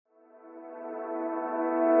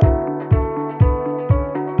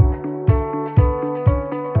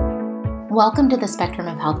Welcome to the Spectrum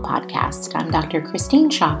of Health podcast. I'm Dr. Christine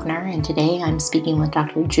Schaffner, and today I'm speaking with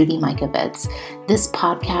Dr. Judy Mikovits. This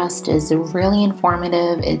podcast is really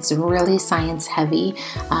informative. It's really science heavy.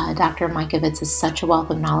 Dr. Mikovits is such a wealth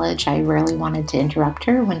of knowledge. I really wanted to interrupt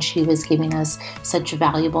her when she was giving us such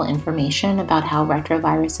valuable information about how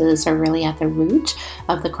retroviruses are really at the root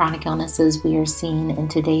of the chronic illnesses we are seeing in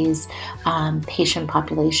today's patient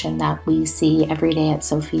population that we see every day at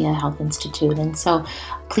Sophia Health Institute. And so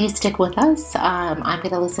please stick with us. I'm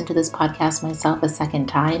going to listen to this podcast myself a second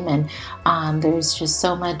time, and there's just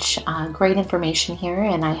so much great information here,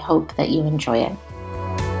 and I hope that you enjoy it.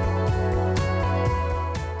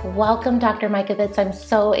 Welcome, Dr. Mikovits. I'm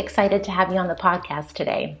so excited to have you on the podcast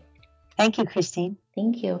today. Thank you, Christine.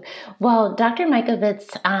 Thank you. Well, Dr.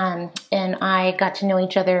 Mikovits and I got to know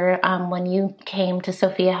each other when you came to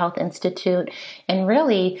Sophia Health Institute and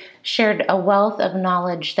really shared a wealth of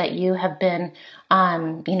knowledge that you have been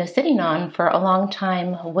sitting on for a long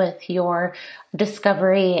time with your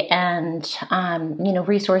discovery and,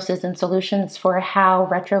 resources and solutions for how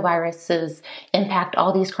retroviruses impact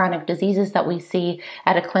all these chronic diseases that we see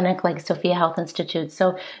at a clinic like Sophia Health Institute.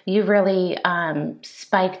 So you really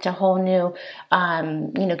spiked a whole new,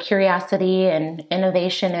 curiosity and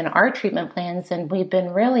innovation in our treatment plans. And we've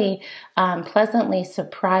been really pleasantly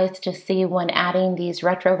surprised to see when adding these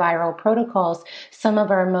retroviral protocols, some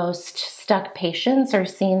of our most stuck patients are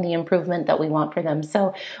seeing the improvement that we want for them.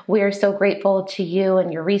 So we are so grateful to you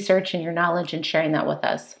and your research and your knowledge and sharing that with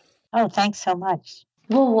us. Oh, thanks so much.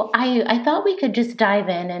 Well, I thought we could just dive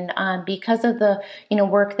in, and because of the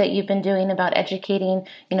work that you've been doing about educating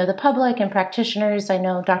the public and practitioners, I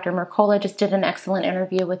know Dr. Mercola just did an excellent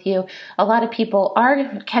interview with you. A lot of people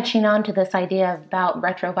are catching on to this idea about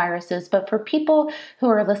retroviruses, but for people who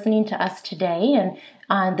are listening to us today,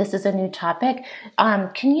 and this is a new topic,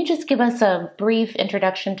 can you just give us a brief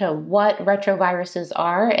introduction to what retroviruses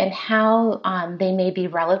are and how they may be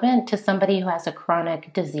relevant to somebody who has a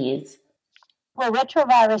chronic disease? Well,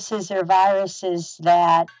 retroviruses are viruses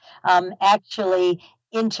that actually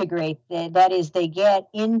integrate. That is, they get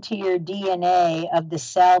into your DNA of the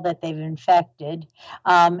cell that they've infected,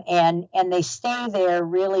 and they stay there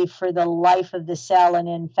really for the life of the cell. And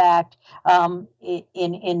in fact,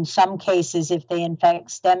 in some cases, if they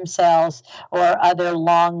infect stem cells or other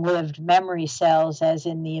long-lived memory cells, as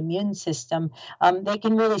in the immune system, they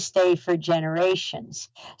can really stay for generations.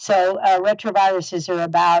 So retroviruses are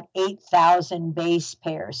about 8,000 base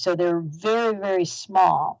pairs, so they're very, very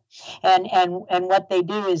small. And what they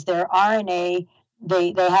do is their RNA,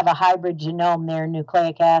 they have a hybrid genome. Their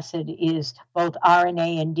nucleic acid is both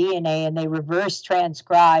RNA and DNA, and they reverse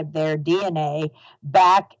transcribe their RNA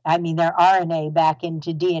back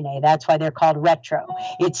into DNA. That's why they're called retro.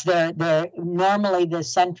 It's their normally the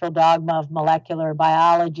central dogma of molecular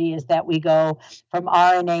biology is that we go from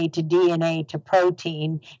RNA to DNA to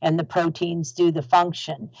protein, and the proteins do the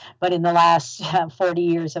function. But in the last 40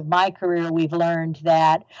 years of my career, we've learned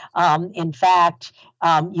that, in fact,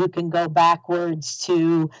 you can go backwards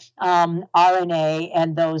to RNA,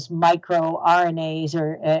 and those microRNAs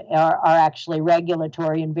are actually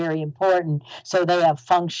regulatory and very important. So they have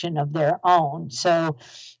function of their own. So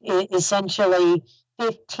essentially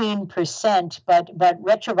 15%, but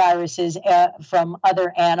retroviruses from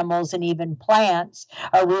other animals and even plants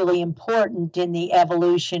are really important in the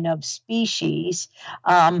evolution of species.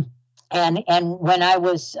 And when I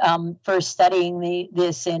was first studying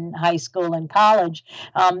this in high school and college,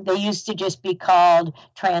 they used to just be called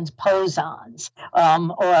transposons,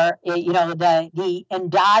 or the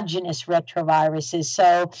endogenous retroviruses.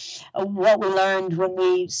 So what we learned when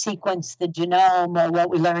we sequenced the genome, or what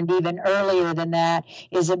we learned even earlier than that,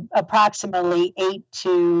 is approximately 8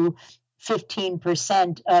 to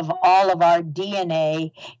 15% of all of our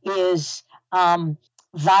DNA is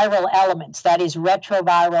viral elements, that is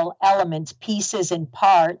retroviral elements, pieces and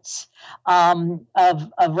parts of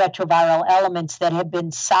retroviral elements that have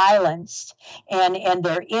been silenced, and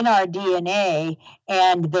they're in our DNA,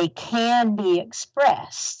 and they can be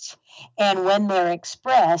expressed. And when they're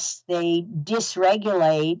expressed, they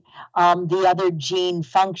dysregulate the other gene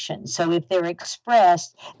functions. So if they're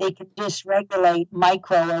expressed, they can dysregulate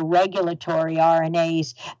micro or regulatory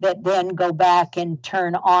RNAs that then go back and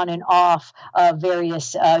turn on and off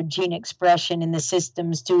various gene expression in the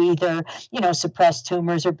systems to either, suppress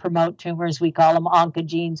tumors or promote tumors. We call them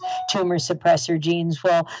oncogenes, tumor suppressor genes.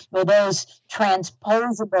 Well, those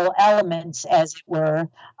transposable elements, as it were,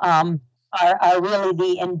 are really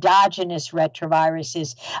the endogenous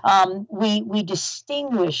retroviruses. We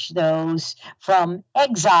distinguish those from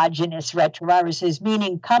exogenous retroviruses,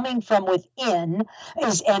 meaning coming from within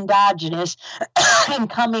is endogenous and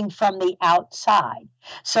coming from the outside.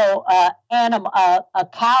 So a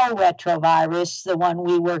cow retrovirus, the one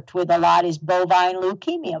we worked with a lot, is bovine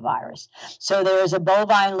leukemia virus. So there's a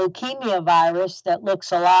bovine leukemia virus that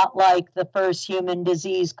looks a lot like the first human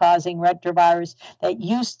disease-causing retrovirus that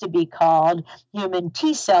used to be called human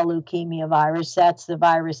T-cell leukemia virus. That's the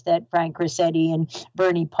virus that Frank Rossetti and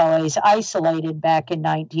Bernie Poes isolated back in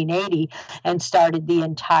 1980 and started the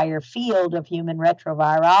entire field of human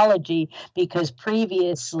retrovirology, because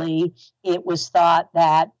previously it was thought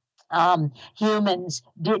that humans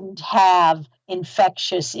didn't have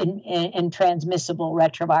infectious and transmissible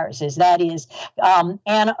retroviruses. That is,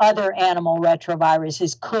 and other animal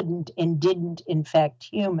retroviruses couldn't and didn't infect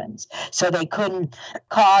humans. So they couldn't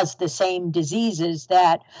cause the same diseases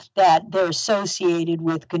that they're associated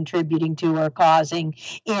with contributing to or causing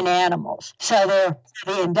in animals. So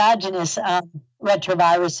the endogenous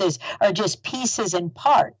retroviruses are just pieces and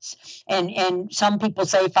parts. And some people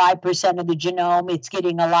say 5% of the genome. It's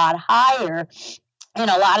getting a lot higher. And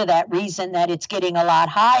a lot of that reason that it's getting a lot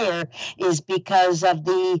higher is because of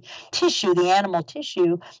the tissue, the animal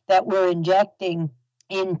tissue that we're injecting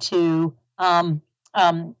into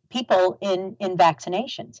people in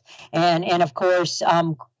vaccinations. And of course,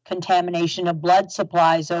 contamination of blood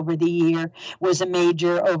supplies over the years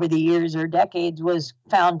or decades was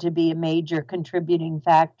found to be a major contributing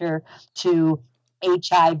factor to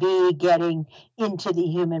HIV getting into the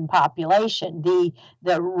human population.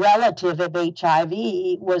 The relative of HIV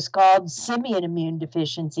was called simian immune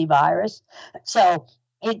deficiency virus. So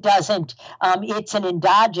it doesn't, it's an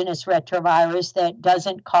endogenous retrovirus that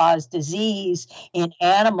doesn't cause disease in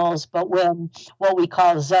animals, but when what we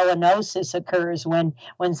call zoonosis occurs, when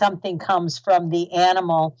something comes from the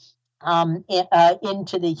animal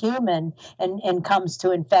into the human and comes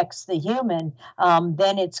to infect the human,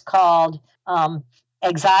 then it's called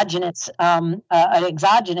exogenous an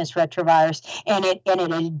exogenous retrovirus, and it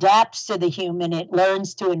adapts to the human. It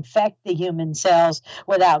learns to infect the human cells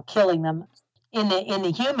without killing them. In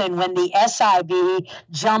the human, when the SIV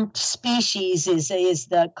jumped species is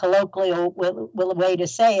the colloquial way to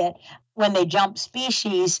say it. When they jump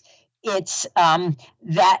species, it's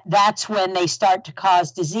that's when they start to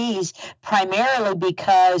cause disease, primarily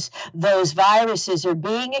because those viruses are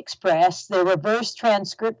being expressed. The reverse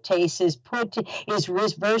transcriptase is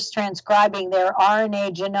reverse transcribing their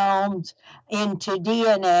RNA genomes into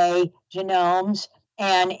DNA genomes,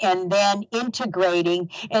 and then integrating,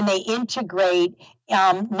 and they integrate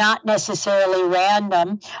not necessarily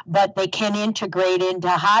random, but they can integrate into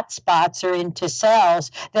hotspots or into cells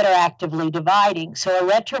that are actively dividing. So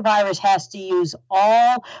a retrovirus has to use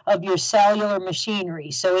all of your cellular machinery.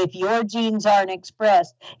 So if your genes aren't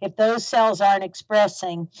expressed, if those cells aren't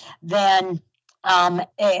expressing, then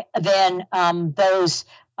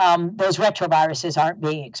those retroviruses aren't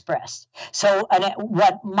being expressed. So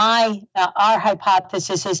what our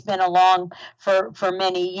hypothesis has been along for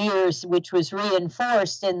many years, which was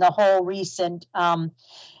reinforced in the whole recent XMRV,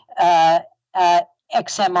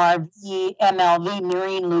 MLV,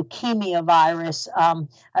 murine leukemia virus, I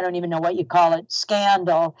don't even know what you call it,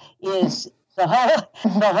 scandal, is the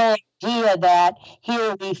whole idea that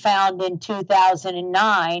here we found in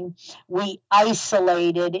 2009, we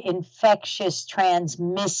isolated infectious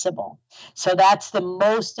transmissible. So that's the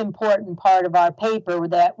most important part of our paper,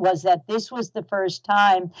 that this was the first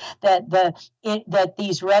time that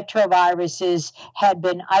these retroviruses had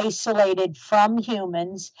been isolated from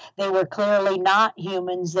humans. They were clearly not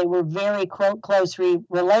humans. They were very closely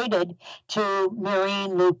related to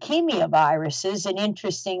murine leukemia viruses. And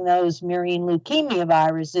interesting, those murine leukemia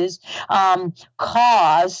viruses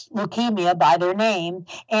cause leukemia by their name,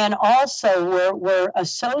 and also were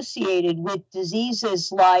associated with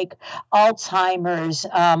diseases like Alzheimer's,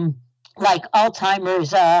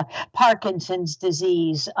 Parkinson's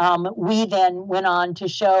disease. We then went on to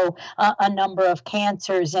show a number of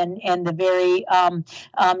cancers and the very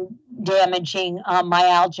damaging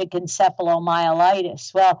myalgic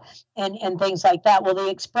encephalomyelitis. Well, and things like that. Well, the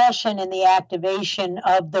expression and the activation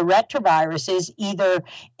of the retroviruses, either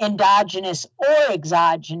endogenous or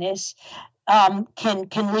exogenous,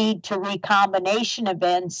 can lead to recombination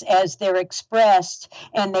events as they're expressed,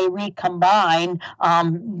 and they recombine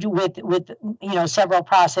with several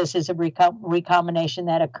processes of recombination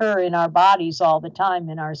that occur in our bodies all the time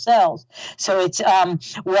in our cells. So it's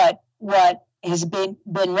what has been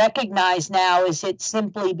recognized now is it's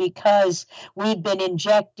simply because we've been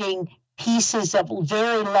injecting pieces of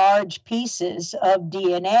very large pieces of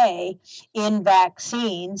DNA in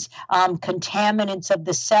vaccines, contaminants of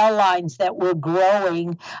the cell lines that were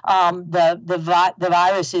growing the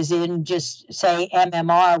viruses in, just say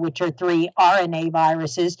MMR, which are 3 RNA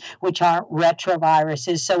viruses, which aren't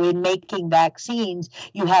retroviruses. So in making vaccines,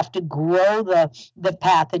 you have to grow the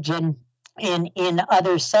pathogen in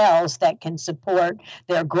other cells that can support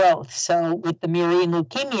their growth. So with the murine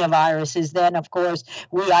leukemia viruses, then of course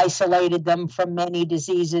we isolated them from many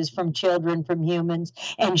diseases, from children, from humans,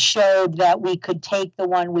 and showed that we could take the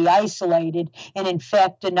one we isolated and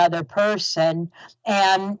infect another person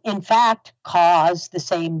and in fact cause the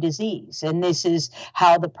same disease. And this is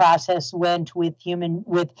how the process went with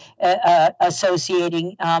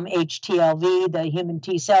associating HTLV, the human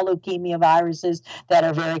T cell leukemia viruses that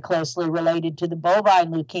are very closely related to the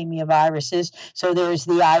bovine leukemia viruses. So there's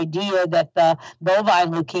the idea that the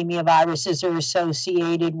bovine leukemia viruses are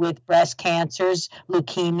associated with breast cancers,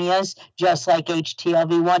 leukemias, just like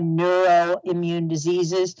HTLV1 neuroimmune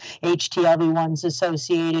diseases. HTLV1 is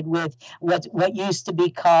associated with what used to be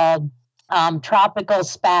called tropical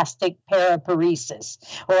spastic paraparesis,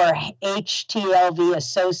 or HTLV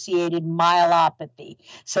associated myelopathy.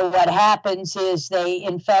 So what happens is they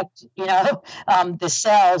infect, the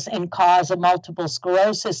cells and cause a multiple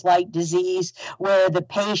sclerosis like disease where the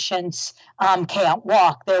patients can't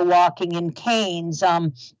walk. They're walking in canes.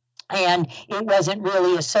 And it wasn't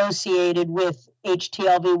really associated with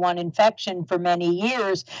HTLV1 infection for many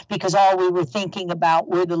years because all we were thinking about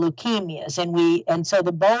were the leukemias. And so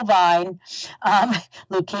the bovine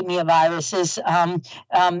leukemia viruses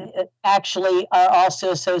actually are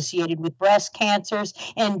also associated with breast cancers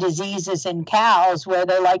and diseases in cows where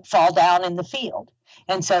they fall down in the field.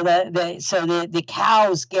 And so the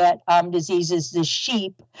cows get diseases. The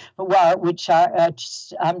sheep, which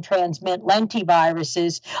transmit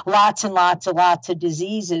lentiviruses, lots and lots of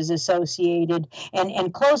diseases associated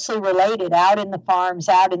and closely related out in the farms,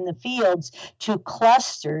 out in the fields, to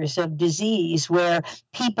clusters of disease where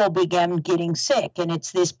people begin getting sick. And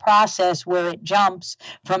it's this process where it jumps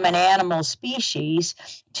from an animal species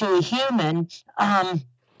to a human. And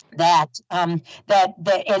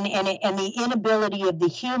the inability of the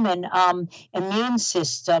human immune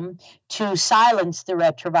system to silence the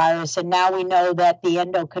retrovirus. And now we know that the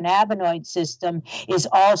endocannabinoid system is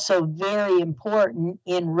also very important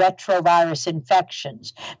in retrovirus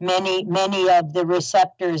infections. Many of the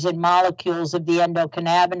receptors and molecules of the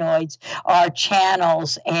endocannabinoids are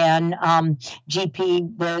channels and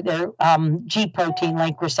they're G protein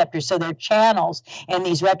link receptors. So they're channels, and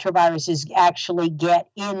these retroviruses actually get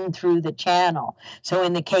in through the channel. So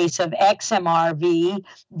in the case of XMRV,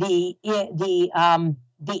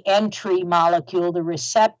 the entry molecule, the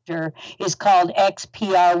receptor, is called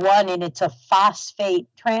XPR1, and it's a phosphate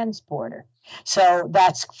transporter. So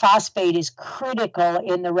phosphate is critical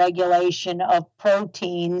in the regulation of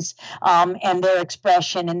proteins and their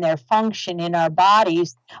expression and their function in our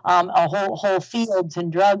bodies. Whole fields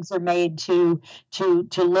and drugs are made to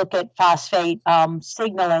look at phosphate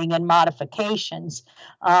signaling and modifications.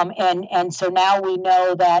 And so now we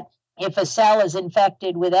know that if a cell is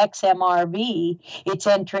infected with XMRV, it's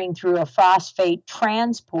entering through a phosphate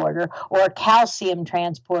transporter or calcium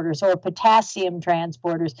transporters or potassium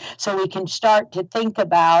transporters. So we can start to think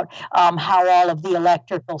about how all of the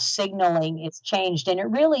electrical signaling is changed. And it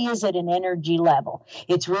really is at an energy level.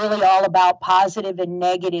 It's really all about positive and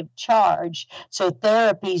negative charge. So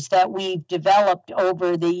therapies that we've developed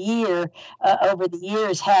over the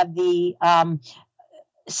years have the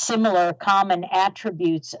similar common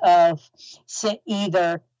attributes of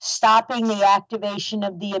either stopping the activation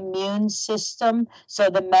of the immune system so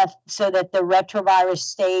that the retrovirus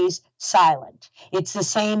stays silent. It's the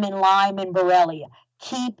same in Lyme and Borrelia.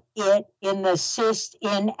 Keep it in the cyst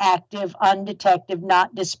inactive, undetected,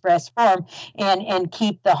 not dispersed form, and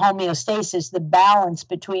keep the homeostasis, the balance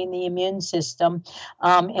between the immune system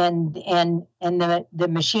and the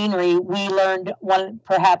machinery. We learned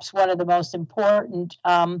perhaps one of the most important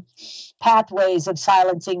pathways of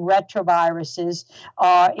silencing retroviruses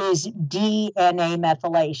is DNA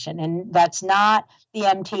methylation, and that's not the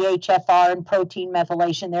MTHFR and protein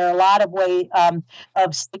methylation. There are a lot of ways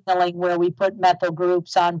of signaling where we put methyl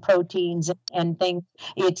groups on proteins and things.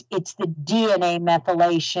 It's the DNA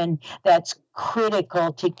methylation that's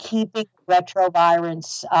critical to keeping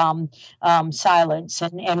retrovirus silence.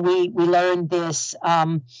 And we learned this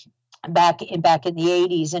back in the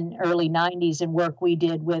 80s and early 90s in work we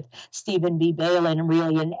did with Stephen B. Balin, and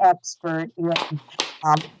really an expert in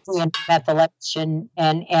DNA methylation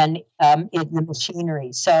and in the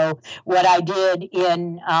machinery. So what I did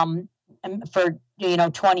for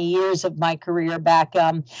 20 years of my career back.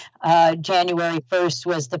 January 1st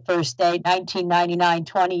was the first day, 1999,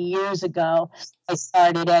 20 years ago. I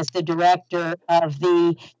started as the director of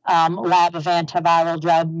the Lab of Antiviral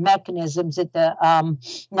Drug Mechanisms at the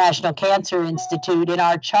National Cancer Institute, and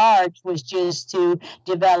our charge was just to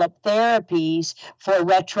develop therapies for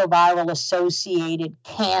retroviral-associated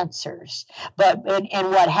cancers. And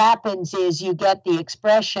what happens is you get the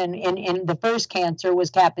expression, in the first cancer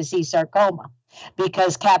was Kaposi sarcoma,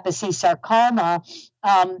 because Kaposi sarcoma,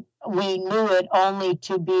 we knew it only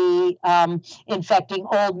to be infecting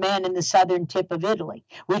old men in the southern tip of Italy.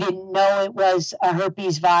 We didn't know it was a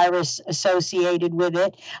herpes virus associated with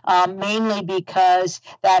it, mainly because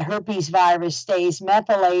that herpes virus stays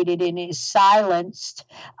methylated and is silenced.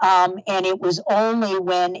 And it was only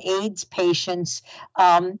when AIDS patients,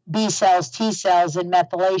 B cells, T cells, and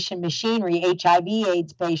methylation machinery, HIV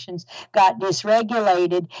AIDS patients, got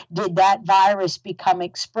dysregulated, did that virus become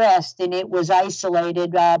expressed, and it was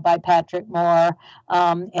isolated by Patrick Moore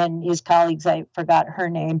and his colleagues. I forgot her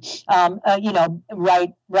name.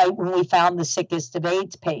 Right when we found the sickest of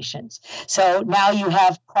AIDS patients. So now you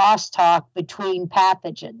have crosstalk between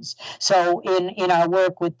pathogens. So in our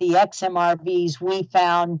work with the XMRVs, we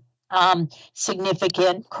found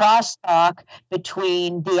significant crosstalk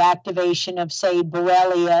between the activation of, say,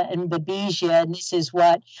 Borrelia and Babesia, and this is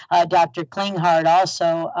what Dr. Klinghardt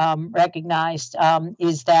also recognized,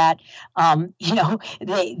 is that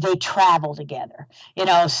they travel together.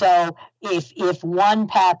 So if one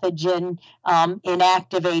pathogen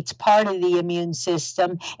inactivates part of the immune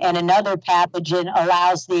system and another pathogen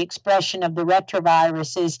allows the expression of the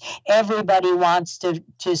retroviruses, everybody wants to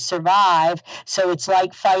survive. So it's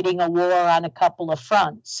like fighting a war on a couple of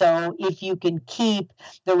fronts. So if you can keep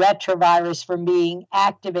the retrovirus from being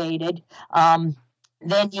activated,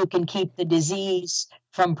 then you can keep the disease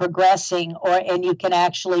from progressing, and you can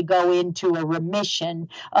actually go into a remission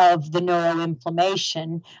of the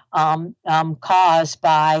neuroinflammation caused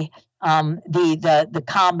by the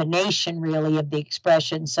combination, really, of the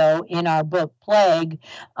expression. So in our book Plague,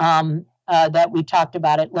 that we talked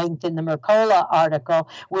about at length in the Mercola article,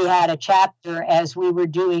 we had a chapter as we were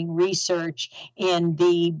doing research in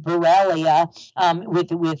the Borrelia with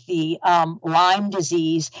the Lyme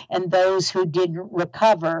disease and those who didn't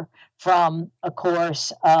recover from a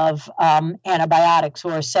course of antibiotics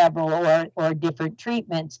or several or different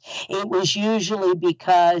treatments. It was usually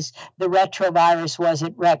because the retrovirus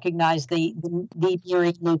wasn't recognized, the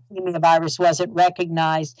murine leukemia virus wasn't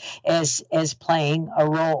recognized as playing a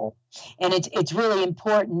role. And it's really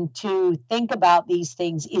important to think about these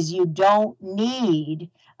things, is you don't need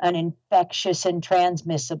an infectious and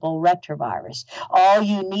transmissible retrovirus. All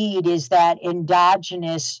you need is that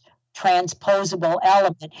endogenous transposable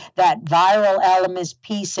element, that viral element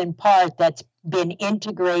piece and part that's been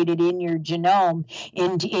integrated in your genome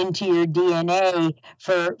into your DNA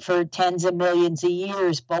for tens of millions of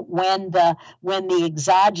years. But when the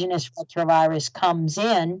exogenous retrovirus comes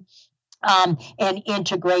in and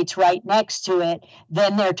integrates right next to it,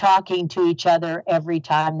 then they're talking to each other every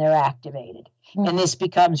time they're activated. And this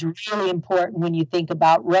becomes really important when you think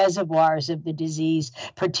about reservoirs of the disease,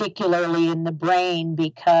 particularly in the brain,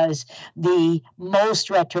 because the most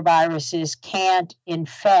retroviruses can't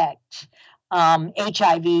infect.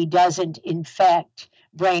 HIV doesn't infect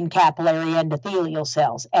brain capillary endothelial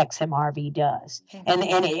cells. XMRV does. And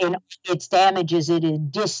it damages it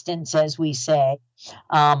at distance, as we say.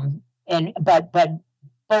 But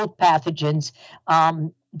both pathogens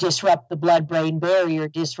disrupt the blood-brain barrier,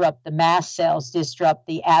 disrupt the mast cells, disrupt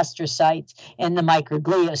the astrocytes and the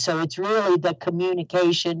microglia. So it's really the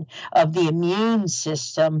communication of the immune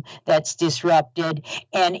system that's disrupted,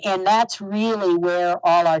 and that's really where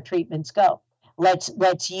all our treatments go. Let's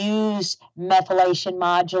use methylation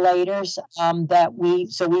modulators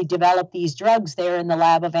we developed these drugs there in the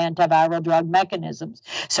Lab of Antiviral Drug Mechanisms.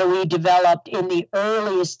 So we developed, in the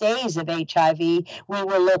earliest days of HIV, we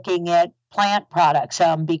were looking at plant products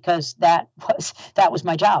because that was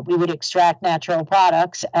my job. We would extract natural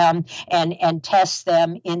products and test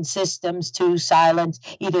them in systems to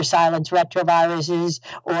either silence retroviruses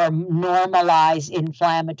or normalize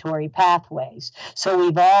inflammatory pathways. So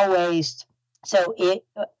we've always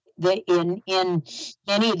in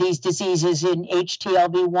many of these diseases, in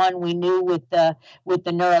HTLV1, we knew with the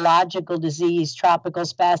neurological disease, tropical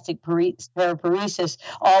spastic periparesis,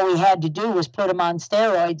 all we had to do was put them on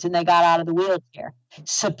steroids and they got out of the wheelchair.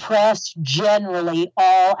 suppress generally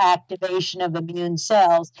all activation of immune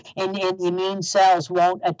cells, and the immune cells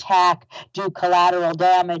won't attack, do collateral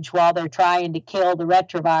damage while they're trying to kill the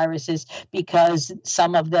retroviruses, because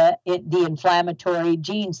some of the inflammatory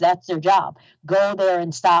genes, that's their job. Go there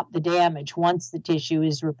and stop the damage once the tissue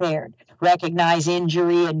is repaired. Recognize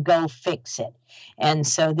injury and go fix it. And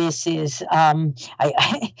so this is,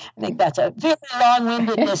 I think that's a very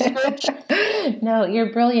long-winded description. No,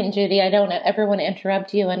 you're brilliant, Judy. I don't ever want to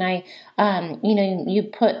interrupt you. And I,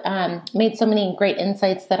 you made so many great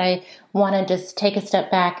insights that I want to just take a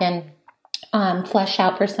step back and flesh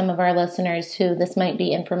out for some of our listeners who this might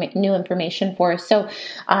be new information for. So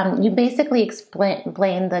you basically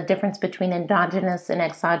explain the difference between endogenous and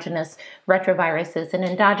exogenous retroviruses. And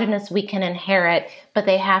endogenous we can inherit, but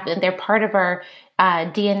they're part of our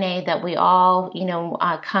DNA that we all,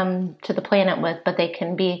 come to the planet with, but they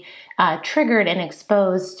can be triggered and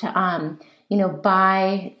exposed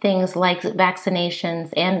by things like vaccinations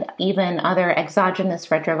and even other exogenous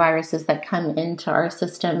retroviruses that come into our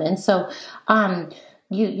system. And so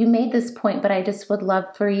you made this point, but I just would love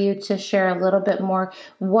for you to share a little bit more.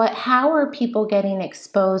 How are people getting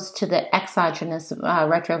exposed to the exogenous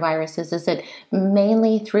retroviruses? Is it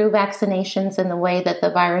mainly through vaccinations and the way that the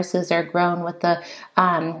viruses are grown with the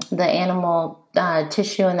animal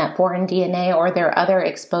tissue and that foreign DNA, or are there other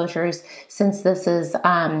exposures, since this is,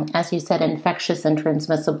 as you said, infectious and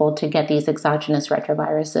transmissible, to get these exogenous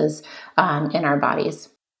retroviruses in our bodies?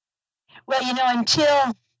 Well,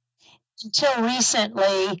 until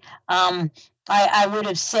recently, I would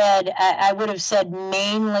have said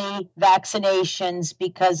mainly vaccinations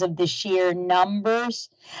because of the sheer numbers.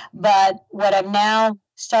 But what I've now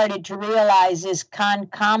started to realize is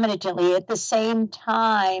concomitantly, at the same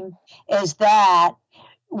time as that,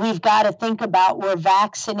 we've got to think about, we're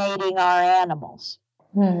vaccinating our animals.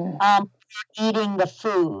 Eating the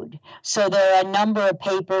food. So there are a number of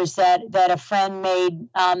papers that a friend made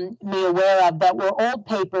me aware of that were old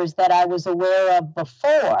papers that I was aware of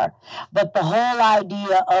before. But the whole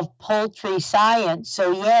idea of poultry science.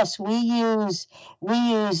 So yes, we use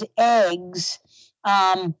eggs.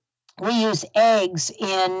 We use eggs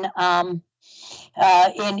in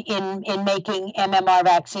making MMR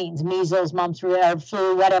vaccines, measles, mumps,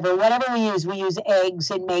 flu, whatever we use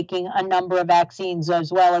eggs in making a number of vaccines,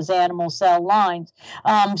 as well as animal cell lines.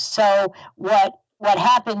 So what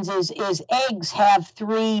happens is eggs have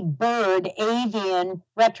 3 bird avian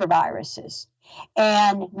retroviruses.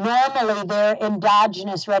 And normally their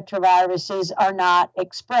endogenous retroviruses are not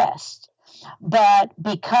expressed. But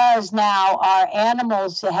because now our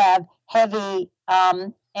animals have heavy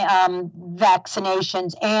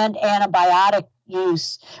vaccinations and antibiotic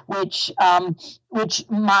use, which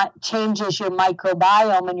changes your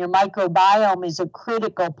microbiome, and your microbiome is a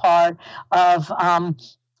critical part of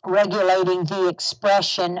regulating the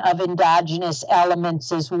expression of endogenous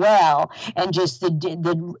elements as well, and just the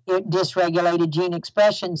dysregulated gene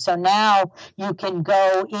expression. So now you can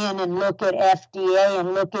go in and look at FDA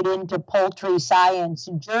and look into poultry science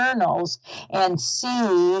journals and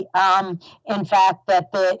see, in fact,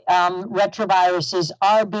 that the retroviruses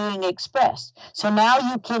are being expressed. So now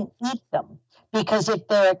you can eat them, because if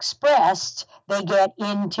they're expressed, they get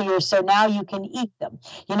into your, so now you can eat them.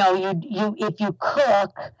 If you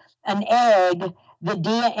cook an egg,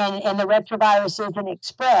 and the retrovirus isn't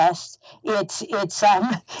expressed, it's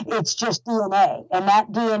just DNA, and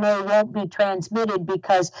that DNA won't be transmitted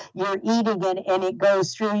because you're eating it and it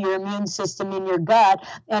goes through your immune system in your gut,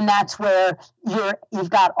 and that's where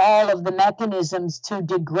you've got all of the mechanisms to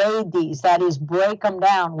degrade these, that is, break them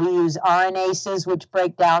down. We use RNases, which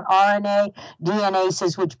break down RNA,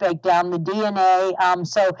 DNases, which break down the DNA,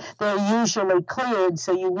 so they're usually cleared,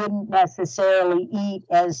 so you wouldn't necessarily eat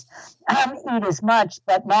as much.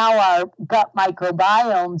 But now our gut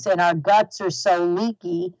microbiomes and our guts are so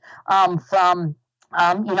leaky from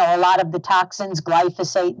a lot of the toxins,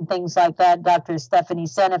 glyphosate and things like that. Dr. Stephanie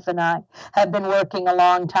Seneff and I have been working a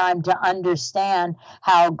long time to understand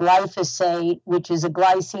how glyphosate, which is a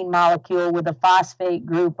glycine molecule with a phosphate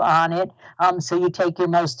group on it, so you take your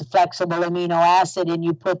most flexible amino acid and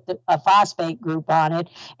you put a phosphate group on it,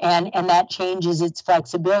 and that changes its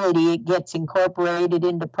flexibility. It gets incorporated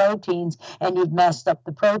into proteins, and you've messed up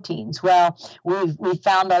the proteins. Well, we've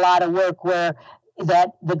found a lot of work where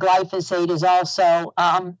that the glyphosate is also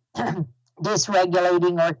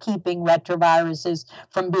dysregulating or keeping retroviruses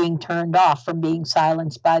from being turned off, from being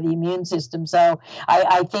silenced by the immune system. So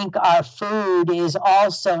I think our food is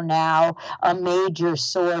also now a major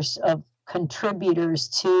source of contributors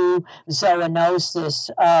to zoonosis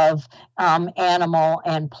of animal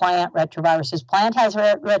and plant retroviruses. Plant has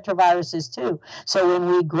retroviruses too. So when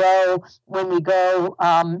we grow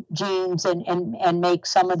genes and make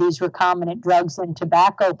some of these recombinant drugs in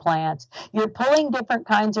tobacco plants, you're pulling different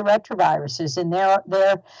kinds of retroviruses, and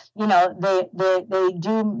they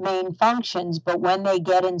do main functions, but when they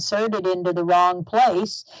get inserted into the wrong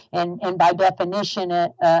place, and by definition,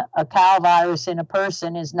 a cow virus in a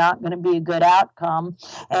person is not going to be a good outcome,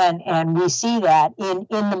 and we see that in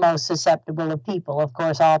the most susceptible of people. Of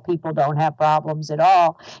course, all people don't have problems at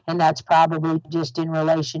all, and that's probably just in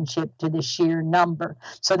relationship to the sheer number.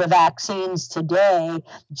 So the vaccines today,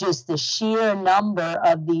 just the sheer number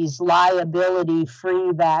of these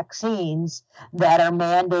liability-free vaccines that are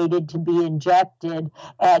mandated to be injected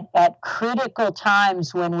at critical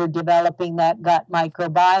times when we're developing that gut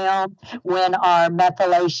microbiome, when our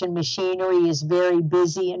methylation machinery is very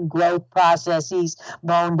busy in growth processes,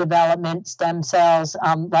 bone development, stem cells,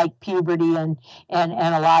 like puberty, and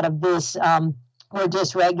a lot of this. We're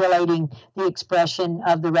just regulating the expression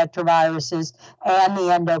of the retroviruses and the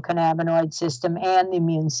endocannabinoid system and the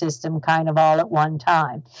immune system kind of all at one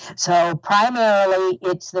time. So primarily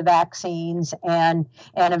it's the vaccines, and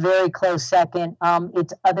a very close second,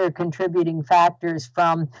 it's other contributing factors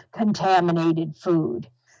from contaminated food.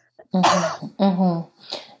 Mm-hmm. Mm-hmm.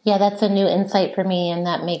 Yeah, that's a new insight for me, and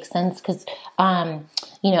that makes sense because,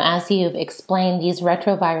 as you've explained, these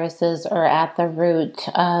retroviruses are at the root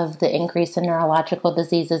of the increase in neurological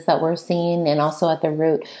diseases that we're seeing, and also at the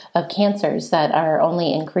root of cancers that are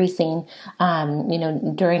only increasing,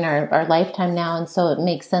 during our lifetime now. And so it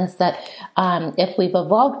makes sense that if we've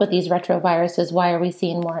evolved with these retroviruses, why are we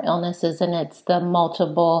seeing more illnesses? And it's the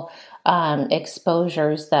multiple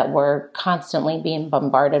exposures that we're constantly being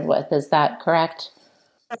bombarded with. Is that correct?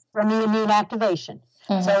 From the immune activation.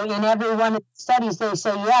 Mm-hmm. So in every one of the studies, they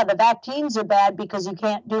say, the vaccines are bad because you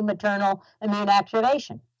can't do maternal immune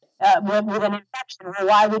activation with an infection. Well,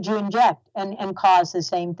 why would you inject and cause the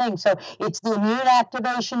same thing? So it's the immune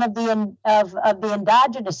activation of the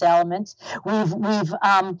endogenous elements. We've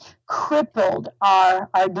crippled our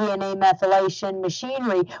DNA methylation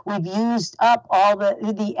machinery. We've used up all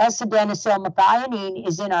the S-adenosyl methionine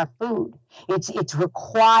is in our food. It's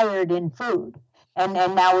required in food. And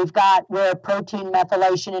now we're protein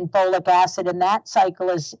methylation and folic acid, and that cycle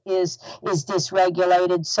is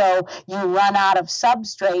dysregulated. So you run out of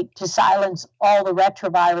substrate to silence all the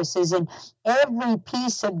retroviruses, and every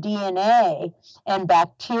piece of DNA and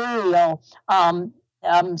bacterial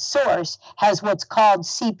source has what's called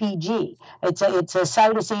CpG. It's a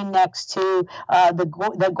cytosine next to the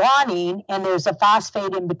guanine, and there's a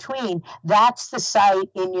phosphate in between. That's the site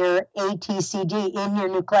in your ATCG, in your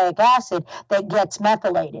nucleic acid, that gets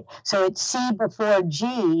methylated. So it's C before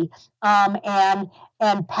G, and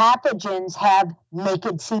pathogens have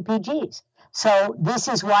naked CpGs. So this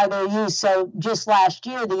is why they're used. So just last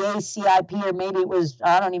year, the ACIP, or maybe it was,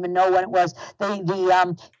 I don't even know when it was,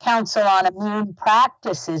 the Council on Immune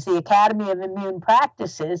Practices, the Academy of Immune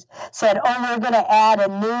Practices, said, we're going to add a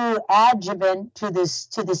new adjuvant to the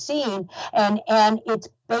scene, and it's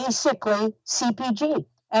basically CpG.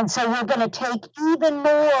 And so we're going to take even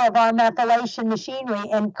more of our methylation machinery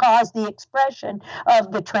and cause the expression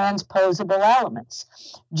of the transposable elements.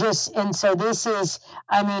 And so this is,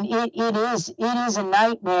 it is a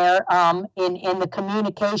nightmare in the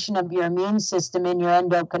communication of your immune system and your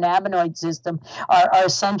endocannabinoid system are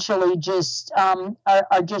essentially just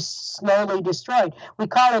slowly destroyed. We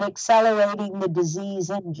call it accelerating the disease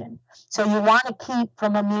engine. So you want to keep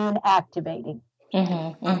from immune activating.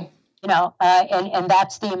 Mm-hmm. Mm-hmm. And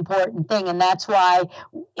that's the important thing. And that's why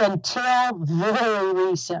until very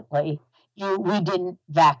recently, we didn't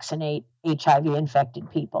vaccinate HIV-infected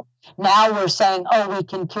people. Now we're saying, we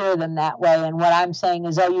can cure them that way. And what I'm saying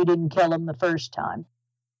is, you didn't kill them the first time.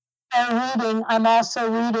 I'm also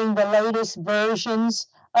reading the latest versions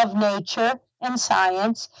of Nature and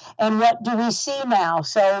Science. And what do we see now?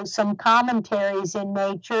 So some commentaries in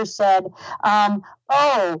Nature said,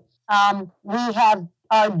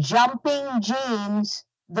 are jumping genes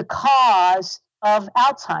the cause of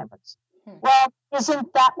Alzheimer's? Well,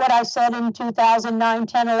 isn't that what I said in 2009,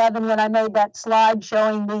 10, 11 when I made that slide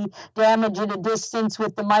showing the damage at a distance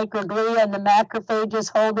with the microglia and the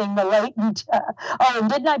macrophages holding the latent? And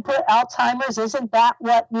didn't I put Alzheimer's? Isn't that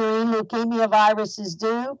what murine leukemia viruses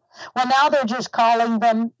do? Well, now they're just calling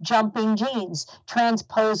them jumping genes,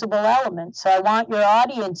 transposable elements. So I want your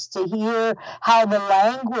audience to hear how the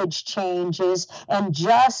language changes. And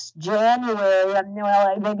just January,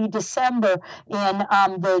 maybe December, in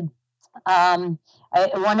the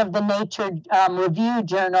one of the Nature review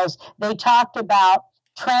journals, they talked about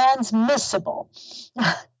transmissible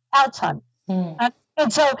Alzheimer's.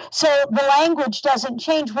 And so the language doesn't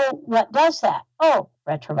change. Well, what does that? Oh,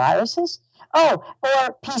 retroviruses. Oh,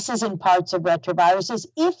 or pieces and parts of retroviruses.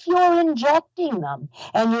 If you're injecting them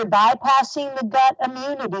and you're bypassing the gut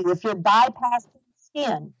immunity, if you're bypassing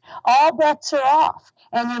skin, all bets are off,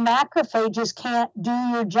 and your macrophages can't do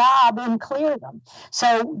your job and clear them.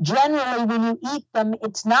 So generally, when you eat them,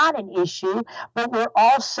 it's not an issue, but we're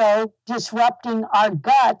also disrupting our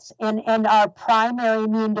guts and our primary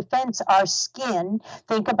immune defense, our skin.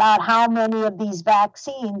 Think about how many of these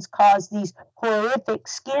vaccines cause these horrific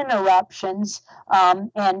skin eruptions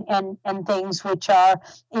and things which are,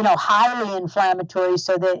 highly inflammatory,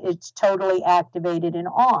 so that it's totally activated and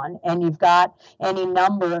on. And you've got any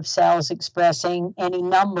number of cells expressing any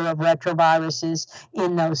number of retroviruses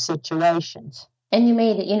in those situations. And you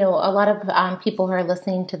made, a lot of people who are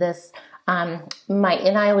listening to this might,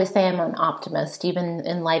 and I always say I'm an optimist, even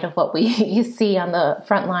in light of what you see on the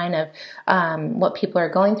front line of what people are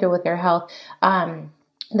going through with their health,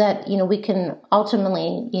 that, we can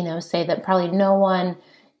ultimately, say that probably no one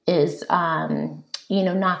is,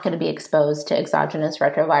 not going to be exposed to exogenous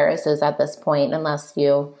retroviruses at this point, unless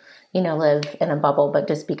you live in a bubble, but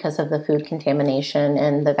just because of the food contamination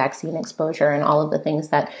and the vaccine exposure and all of the things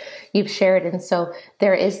that you've shared. And so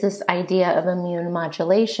there is this idea of immune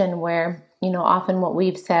modulation where, often what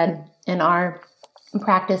we've said in our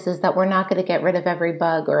practice is that we're not going to get rid of every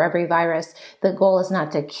bug or every virus. The goal is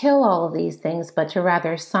not to kill all of these things, but to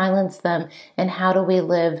rather silence them. And how do we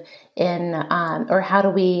live in, or how do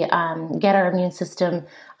we get our immune system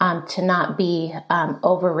to not be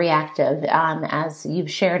overreactive, as you've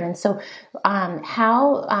shared. And so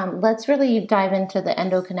let's really dive into the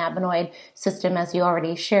endocannabinoid system, as you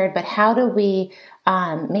already shared, but how do we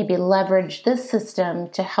maybe leverage this system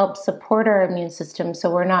to help support our immune system so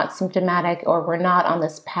we're not symptomatic or we're not on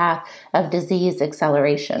this path of disease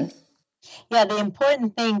acceleration? Yeah, the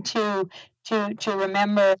important thing to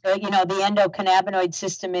remember, the endocannabinoid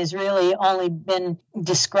system has really only been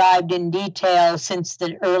described in detail since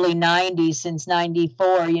the early 90s, since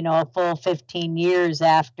 94, a full 15 years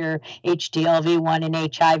after HTLV1 and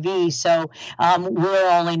HIV. So we're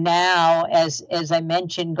only now, as I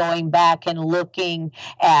mentioned, going back and looking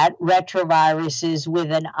at retroviruses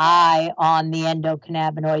with an eye on the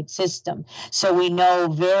endocannabinoid system. So we know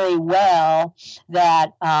very well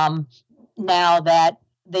that now that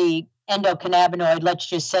the endocannabinoid, let's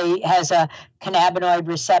just say, has a cannabinoid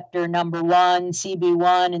receptor number 1,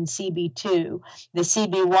 CB1, and CB2. The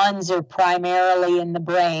CB1s are primarily in the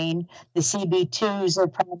brain. The CB2s are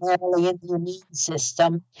primarily in the immune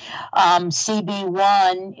system.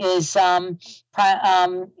 CB1 is on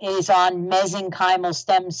mesenchymal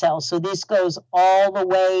stem cells. So this goes all the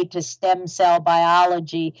way to stem cell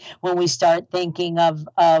biology when we start thinking of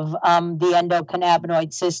the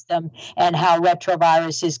endocannabinoid system and how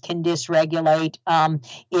retroviruses can dysregulate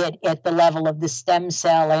it at the level of the stem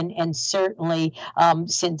cell. And certainly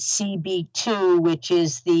since CB2, which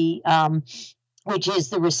is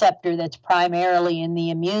the receptor that's primarily in the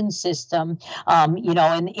immune system, in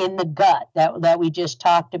the gut that we just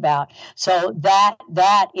talked about. So that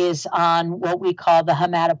is on what we call the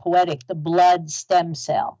hematopoietic, the blood stem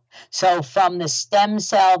cell. So from the stem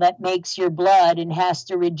cell that makes your blood and has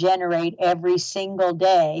to regenerate every single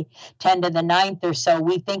day, 10 to the 9th or so,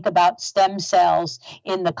 we think about stem cells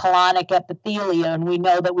in the colonic epithelia, and we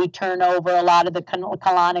know that we turn over a lot of the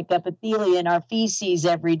colonic epithelia in our feces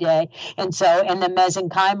every day. And the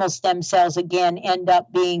mesenchymal stem cells, again, end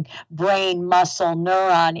up being brain, muscle,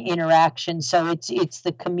 neuron interaction. So it's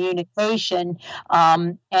the communication,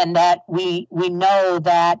 and that we know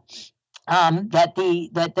that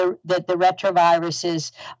the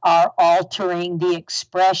retroviruses are altering the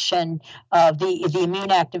expression of the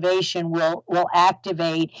immune activation will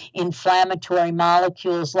activate inflammatory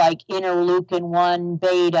molecules like interleukin-1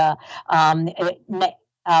 beta,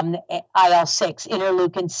 IL-6,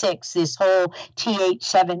 interleukin-6, this whole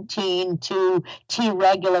Th17 to T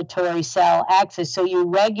regulatory cell axis. So you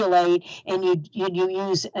regulate and you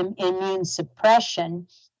use immune suppression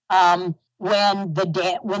when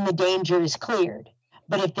the danger is cleared.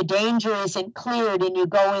 But if the danger isn't cleared and you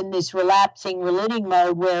go in this relapsing remitting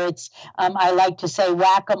mode where it's, I like to say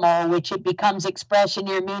whack-a-mole, which it becomes expression,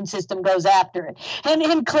 your immune system goes after it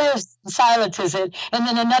and clears, silences it. And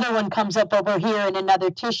then another one comes up over here in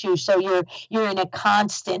another tissue. So you're in a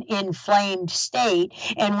constant inflamed state.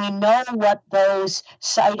 And we know what those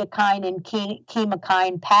cytokine and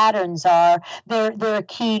chemokine patterns are. They're a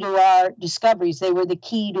key to our discoveries. They were the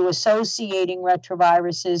key to associating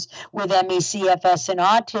retroviruses with ME/CFS and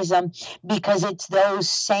autism, because it's those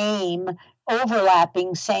same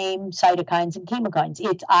overlapping same cytokines and chemokines.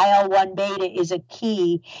 It's IL-1 beta is a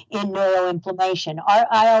key in neuroinflammation. Our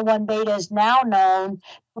IL-1 beta is now known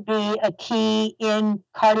to be a key in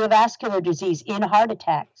cardiovascular disease, in heart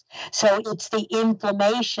attacks. So it's the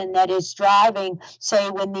inflammation that is driving, say,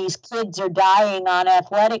 when these kids are dying on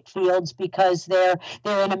athletic fields because they're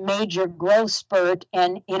in a major growth spurt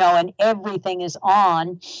and everything is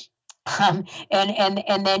on.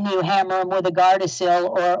 And then you hammer them with a Gardasil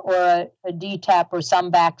or a DTaP or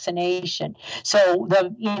some vaccination. So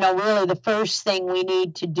really the first thing we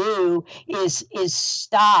need to do is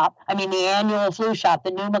stop. I mean, the annual flu shot, the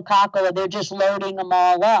pneumococcal, they're just loading them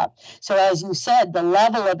all up. So as you said, the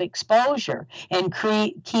level of exposure and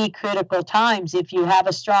key critical times, if you have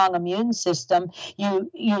a strong immune system, you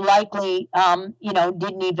likely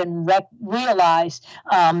didn't even realize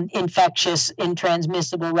infectious and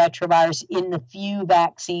transmissible retrovirus in the few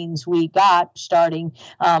vaccines we got starting,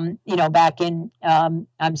 back in,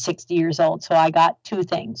 I'm 60 years old. So I got two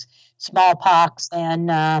things, smallpox and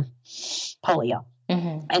polio.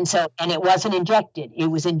 Mm-hmm. And it wasn't injected, it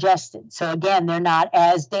was ingested. So again, they're not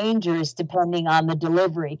as dangerous depending on the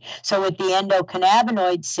delivery. So with the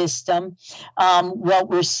endocannabinoid system, what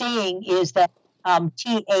we're seeing is that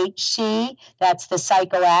THC, that's the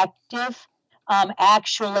psychoactive,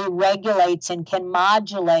 actually regulates and can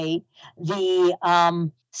modulate the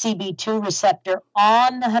CB2 receptor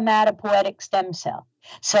on the hematopoietic stem cell.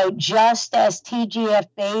 So just as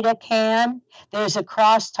TGF-beta can, there's a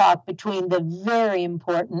crosstalk between the very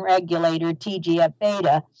important regulator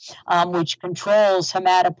TGF-beta, which controls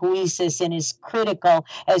hematopoiesis and is critical,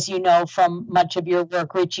 as you know from much of your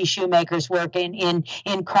work, Richie Shoemaker's work in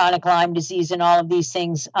chronic Lyme disease and all of these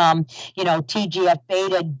things,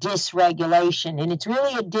 TGF-beta dysregulation. And it's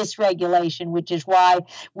really a dysregulation, which is why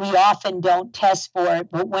we often don't test for it.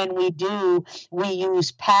 But when we do, we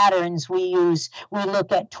use patterns. We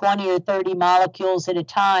look at 20 or 30 molecules at a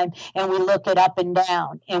time, and we look it up and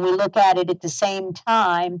down, and we look at it at the same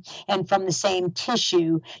time and from the same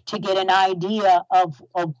tissue to get an idea of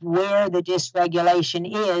where the dysregulation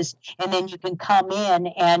is. And then you can come in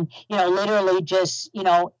and, literally just,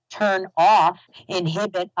 turn off,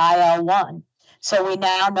 inhibit IL-1. So we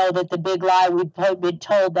now know that the big lie we've been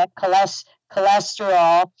told that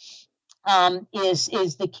cholesterol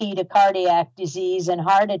is the key to cardiac disease and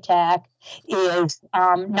heart attack is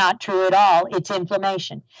not true at all. It's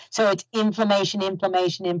inflammation. So it's inflammation, and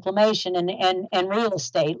real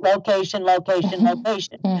estate, location.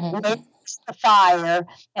 Mm-hmm. Where's the fire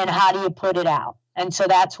and how do you put it out? And so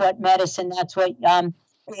that's what medicine, that's what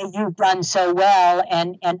you've done so well,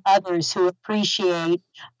 and others who appreciate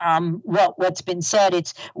what's been said.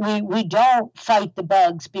 It's we don't fight the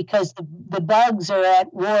bugs because the bugs are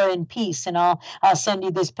at war and peace. And I'll send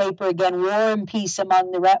you this paper again, War and Peace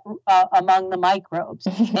among the microbes.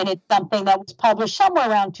 And it's something that was published somewhere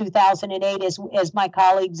around 2008 as my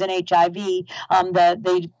colleagues in HIV.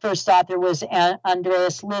 The first author was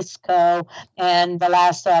Andreas Lisko, and the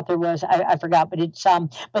last author was I forgot, but it's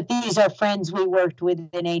but these are friends we worked with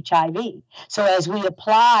in HIV. So as we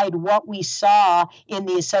applied what we saw in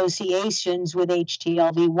the associations with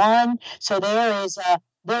HTLV1, so there is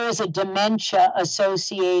a dementia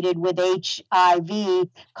associated with HIV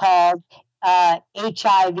called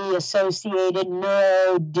HIV-associated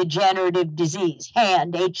neurodegenerative disease,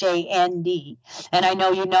 HAND, H-A-N-D. And I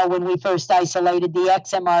know when we first isolated the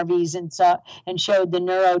XMRVs and showed the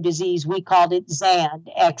neuro disease, we called it XAND,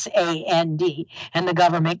 X-A-N-D. And the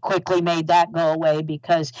government quickly made that go away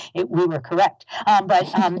because we were correct.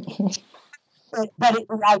 But the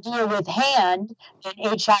idea with HAND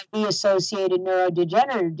and HIV-associated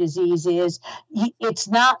neurodegenerative disease is it's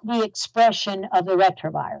not the expression of the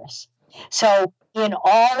retrovirus. So in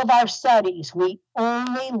all of our studies, we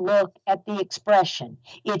only look at the expression.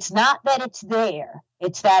 It's not that it's there,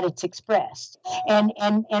 it's that it's expressed. And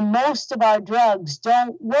most of our drugs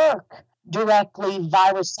don't work directly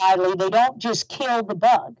virucidally. They don't just kill the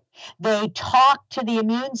bug. They talk to the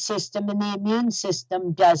immune system, and the immune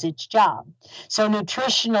system does its job. So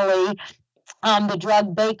nutritionally, The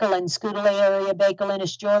drug Bacillin, Scutellaria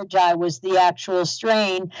bacalinus georgii, was the actual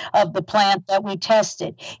strain of the plant that we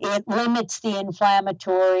tested. It limits the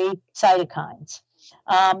inflammatory cytokines.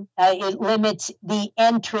 It limits the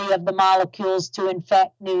entry of the molecules to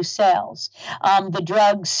infect new cells. The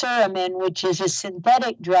drug Suramin, which is a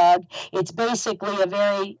synthetic drug, it's basically a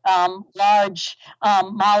very large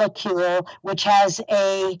molecule which has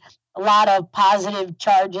a lot of positive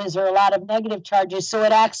charges or a lot of negative charges, so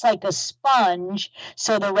it acts like a sponge,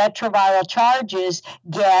 so the retroviral charges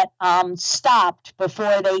get stopped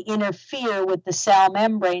before they interfere with the cell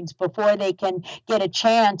membranes, before they can get a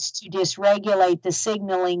chance to dysregulate the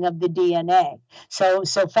signaling of the DNA. So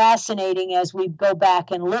fascinating as we go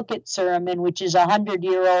back and look at Suramin, which is a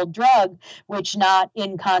 100-year-old drug, which not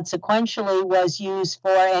inconsequentially was used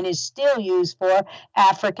for and is still used for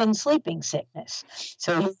African sleeping sickness.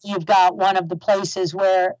 So you've got one of the places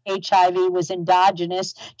where HIV was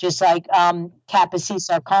endogenous, just like Kaposi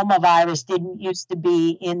sarcoma virus didn't used to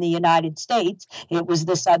be in the United States. It was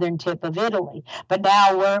the southern tip of Italy. But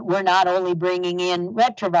now we're not only bringing in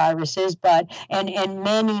retroviruses, but and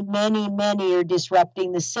many are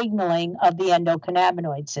disrupting the signaling of the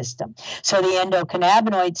endocannabinoid system. So the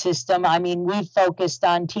endocannabinoid system, I mean, we've focused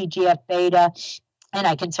on TGF-beta, and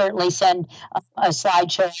I can certainly send a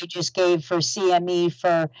slideshow I just gave for CME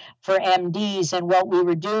for MDs. And what we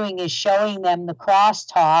were doing is showing them the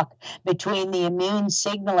crosstalk between the immune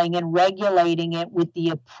signaling and regulating it with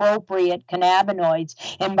the appropriate cannabinoids.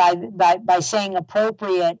 And by saying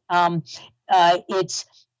appropriate,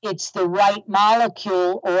 it's the right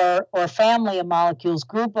molecule or family of molecules,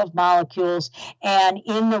 group of molecules, and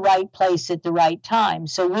in the right place at the right time.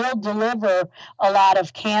 So we'll deliver a lot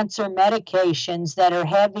of cancer medications that are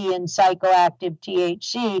heavy in psychoactive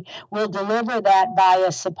THC. We'll deliver that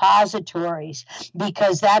via suppositories,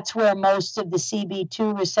 because that's where most of the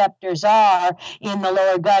CB2 receptors are, in the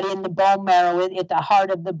lower gut, in the bone marrow, at the heart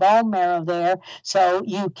of the bone marrow there. So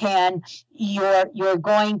you're going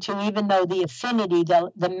to, even though the affinity,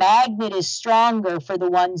 the magnet is stronger for the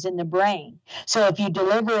ones in the brain. So if you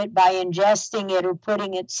deliver it by ingesting it or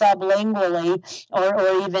putting it sublingually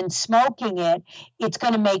or even smoking it, it's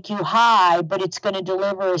going to make you high, but it's going to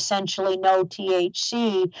deliver essentially no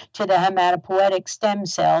THC to the hematopoietic stem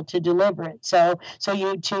cell to deliver it. So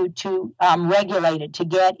you to regulate it, to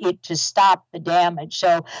get it to stop the damage.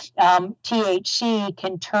 So THC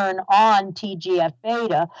can turn on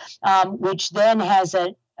TGF-beta, which then has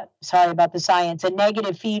sorry about the science, a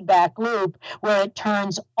negative feedback loop where it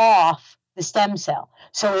turns off the stem cell.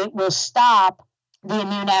 So it will stop the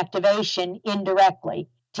immune activation indirectly,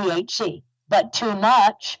 THC. But too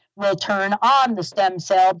much will turn on the stem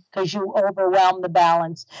cell because you overwhelm the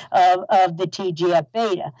balance of the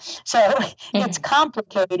TGF-beta. So it's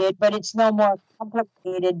complicated, but it's no more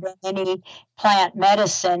complicated than any plant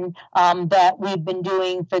medicine that we've been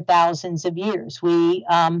doing for thousands of years. We,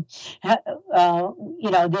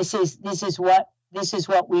 this is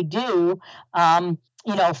what we do.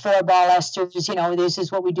 4-ball esters, this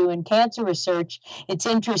is what we do in cancer research. It's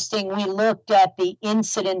interesting. We looked at the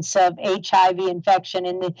incidence of HIV infection,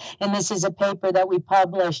 and this is a paper that we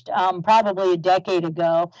published probably a decade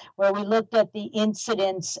ago, where we looked at the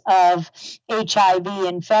incidence of HIV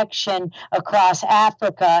infection across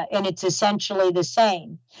Africa, and it's essentially the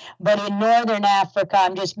same. But in Northern Africa,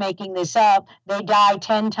 I'm just making this up, they die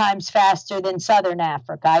 10 times faster than Southern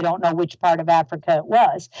Africa. I don't know which part of Africa it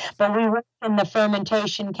was, but we were in the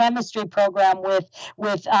fermentation chemistry program with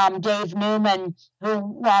Dave Newman, who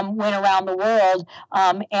went around the world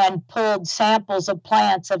and pulled samples of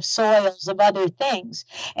plants, of soils, of other things.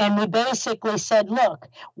 And we basically said, look,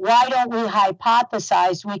 why don't we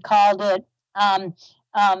hypothesize, we called it, why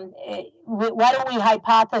don't we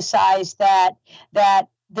hypothesize that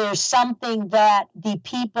there's something that the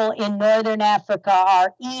people in Northern Africa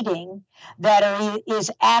are eating that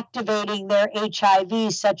is activating their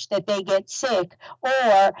HIV such that they get sick,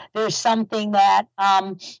 or there's something that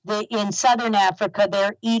in Southern Africa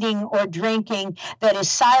they're eating or drinking that is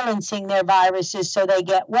silencing their viruses so they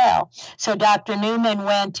get well. So Dr. Newman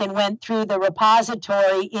went through the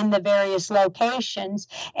repository in the various locations,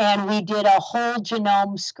 and we did a whole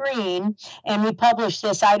genome screen, and we published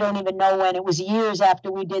this, I don't even know when, it was years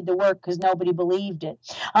after we did the work because nobody believed it.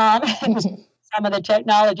 It was some of the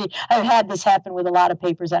technology. I've had this happen with a lot of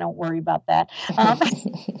papers. I don't worry about that. At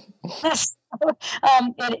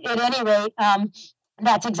any rate,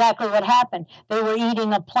 That's exactly what happened. They were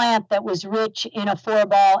eating a plant that was rich in a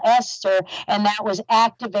 4-ball ester, and that was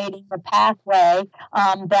activating the pathway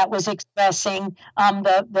that was expressing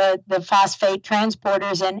the phosphate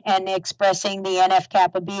transporters and expressing the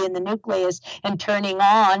NF-kappa B in the nucleus and turning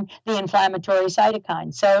on the inflammatory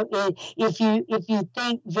cytokine. So if you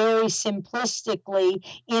think very simplistically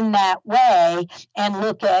in that way and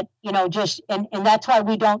look at, just, and that's why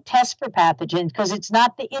we don't test for pathogens, because it's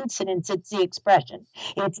not the incidence, it's the expression.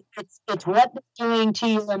 It's what they're doing to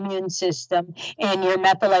your immune system and your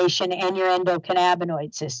methylation and your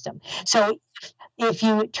endocannabinoid system. So if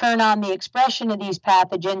you turn on the expression of these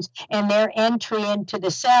pathogens and their entry into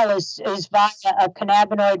the cell is via a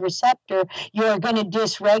cannabinoid receptor, you're going to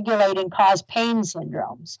dysregulate and cause pain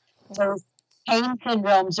syndromes. Those pain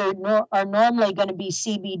syndromes are normally going to be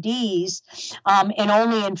CBDs, and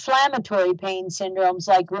only inflammatory pain syndromes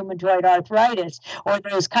like rheumatoid arthritis or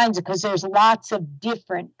those kinds of, because there's lots of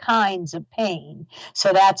different kinds of pain.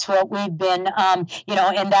 So that's what we've been, and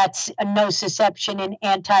that's nociception and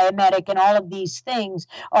antiemetic, and all of these things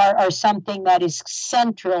are something that is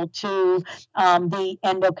central to the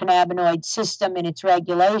endocannabinoid system and its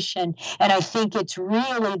regulation. And I think it's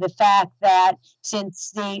really the fact that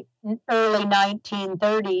since the early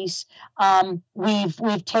 1930s,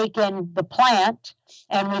 we've taken the plant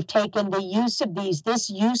and we've taken the use of these.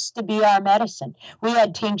 This used to be our medicine. We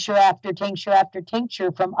had tincture after tincture after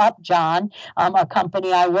tincture from Upjohn, a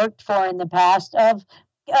company I worked for in the past, of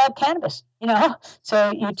cannabis.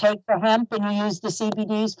 So you take the hemp and you use the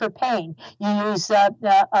CBDs for pain. You use a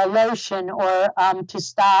lotion or to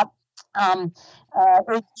stop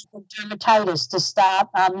dermatitis, to stop.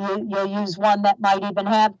 You'll use one that might even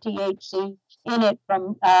have THC in it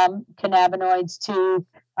from cannabinoids to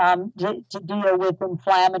deal with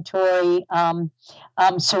inflammatory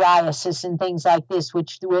psoriasis and things like this,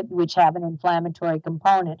 which have an inflammatory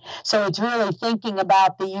component. So it's really thinking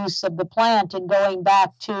about the use of the plant and going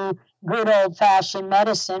back to good old-fashioned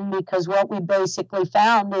medicine, because what we basically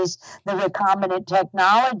found is the recombinant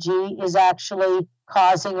technology is actually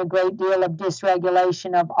causing a great deal of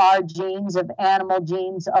dysregulation of our genes, of animal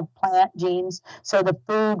genes, of plant genes. So the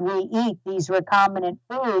food we eat, these recombinant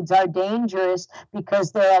foods, are dangerous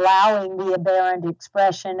because they're allowing the aberrant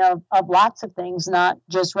expression of lots of things, not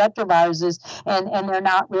just retroviruses, and they're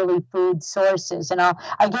not really food sources. And I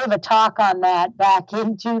gave a talk on that back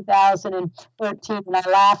in 2013, and I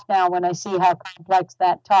laugh now when I see how complex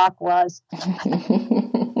that talk was.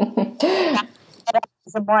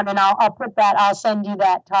 And I'll send you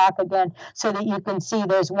that talk again so that you can see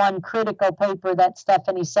there's one critical paper that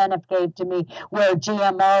Stephanie Seneff gave to me where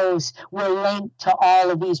GMOs were linked to all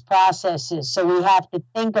of these processes. So we have to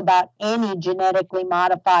think about any genetically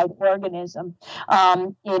modified organism,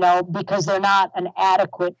 because they're not an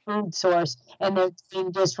adequate food source, and they're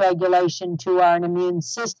doing dysregulation to our immune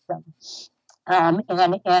system. And our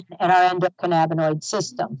endocannabinoid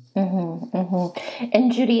system. Mm-hmm, mm-hmm.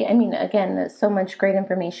 And Judy, again, so much great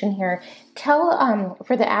information here. Tell,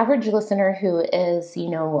 for the average listener who is,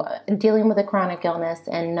 dealing with a chronic illness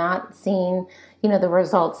and not seeing, the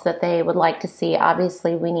results that they would like to see.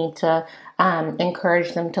 Obviously, we need to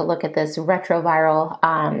encourage them to look at this retroviral,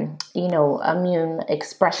 immune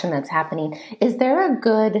expression that's happening. Is there a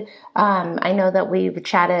good, I know that we've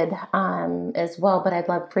chatted as well, but I'd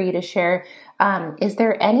love for you to share, is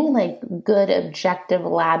there any good objective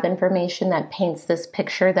lab information that paints this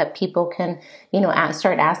picture that people can,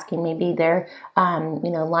 start asking maybe their,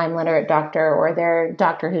 Lyme literate doctor or their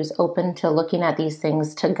doctor who's open to looking at these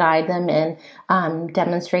things to guide them in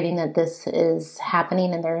demonstrating that this is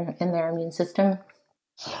happening in their immune system?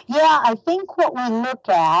 Yeah, I think what we look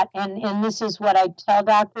at, and this is what I tell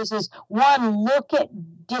doctors, is one, look at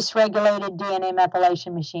dysregulated DNA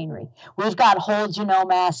methylation machinery. We've got whole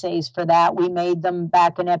genome assays for that. We made them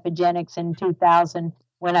back in Epigenics in 2000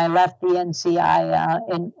 when I left the NCI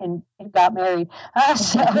and got married.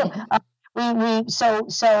 So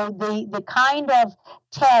the kind of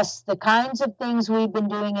tests, the kinds of things we've been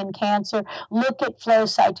doing in cancer, look at flow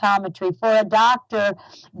cytometry. For a doctor,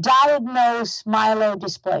 diagnose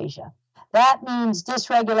myelodysplasia. That means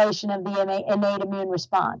dysregulation of the innate immune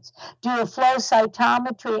response. Do a flow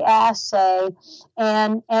cytometry assay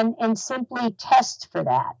and simply test for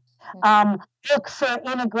that. Look for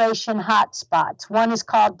integration hotspots. One is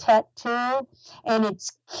called TET2, and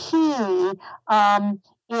it's key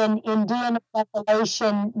in DNA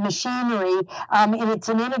methylation machinery, and it's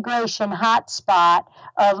an integration hotspot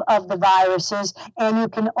of the viruses, and you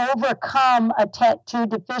can overcome a TET2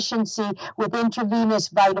 deficiency with intravenous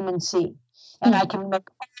vitamin C. And I can make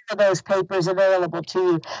of those papers available to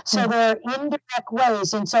you. So there are indirect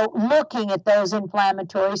ways. And so looking at those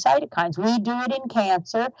inflammatory cytokines, we do it in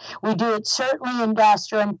cancer. We do it certainly in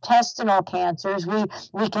gastrointestinal cancers. We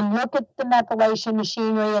can look at the methylation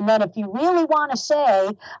machinery. And then if you really want to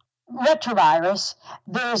say, retrovirus,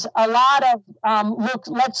 there's a lot of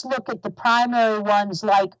let's look at the primary ones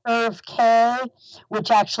like ERV-K, which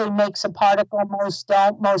actually makes a particle. Most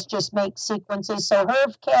don't. Most just make sequences. So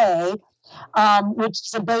ERV-K, which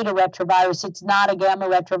is a beta retrovirus. It's not a gamma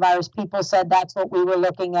retrovirus. People said that's what we were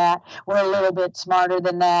looking at. We're a little bit smarter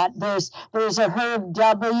than that. There's a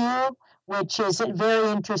HERV-W, which is a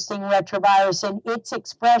very interesting retrovirus, and its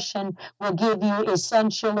expression will give you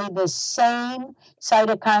essentially the same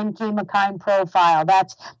cytokine chemokine profile.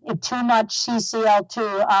 That's too much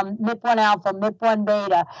CCL2, MIP1 alpha, MIP1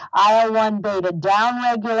 beta, IL-1 beta,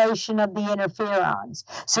 downregulation of the interferons.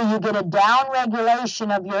 So you get a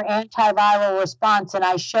downregulation of your antiviral response, and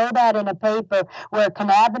I show that in a paper where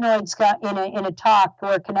cannabinoids, in a talk,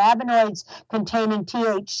 where cannabinoids containing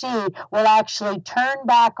THC will actually turn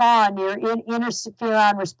back on your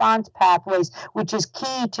interferon response pathways, which is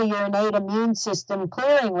key to your innate immune system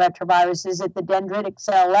clearing retroviruses at the dendritic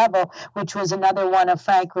cell level, which was another one of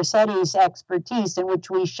Frank Rossetti's expertise, and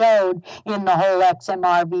which we showed in the whole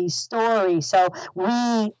XMRV story. So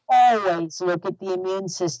we always look at the immune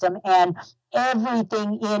system and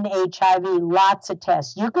everything in HIV, lots of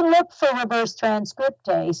tests. You can look for reverse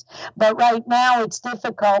transcriptase, but right now it's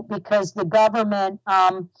difficult because the government,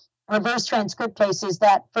 reverse transcriptase is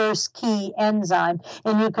that first key enzyme,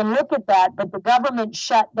 and you can look at that, but the government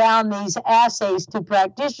shut down these assays to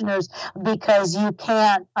practitioners because you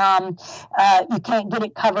can't get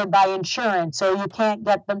it covered by insurance, or you can't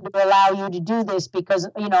get them to allow you to do this because,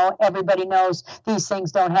 everybody knows these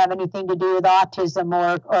things don't have anything to do with autism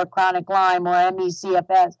or chronic Lyme or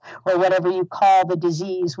ME/CFS or whatever you call the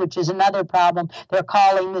disease, which is another problem. They're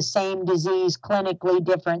calling the same disease clinically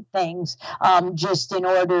different things, just in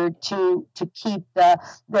order to keep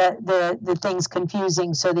the things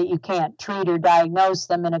confusing so that you can't treat or diagnose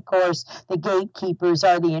them. And of course, the gatekeepers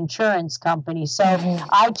are the insurance companies. So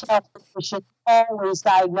I tell physicians always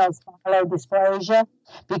diagnose myelodysplasia,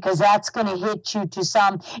 because that's going to hit you to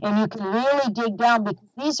some, and you can really dig down, because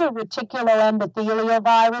these are reticuloendothelial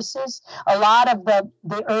viruses. A lot of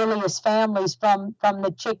the earliest families from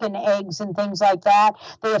the chicken eggs and things like that,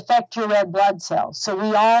 they affect your red blood cells. So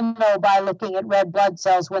we all know by looking at red blood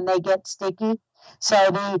cells when they get sticky. So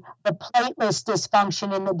the platelet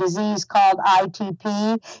dysfunction in the disease called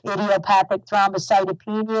ITP, idiopathic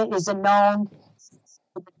thrombocytopenia, is a known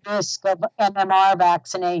risk of MMR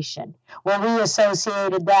vaccination. Well, we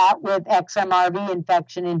associated that with XMRV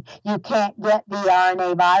infection, and you can't get the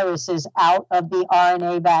RNA viruses out of the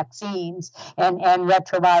RNA vaccines, and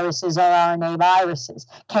retroviruses are RNA viruses.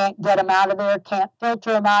 Can't get them out of there, can't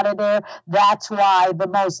filter them out of there. That's why the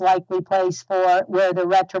most likely place for where the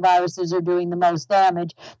retroviruses are doing the most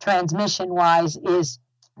damage transmission-wise is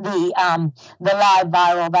the live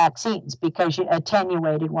viral vaccines, because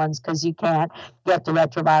attenuated ones, because you can't get the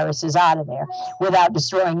retroviruses out of there without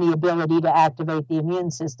destroying the ability to activate the immune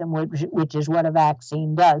system, which is what a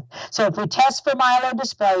vaccine does. So if we test for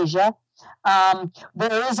myelodysplasia,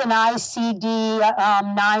 there is an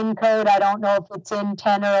ICD-9 code. I don't know if it's in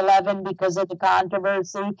 10 or 11 because of the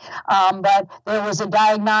controversy, but there was a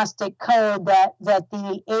diagnostic code that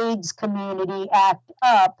the AIDS Community Act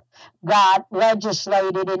Up got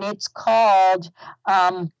legislated, and it's called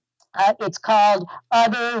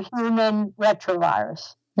other human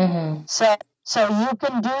retrovirus. So you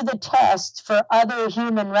can do the test for other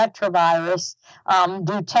human retrovirus,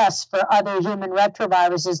 do tests for other human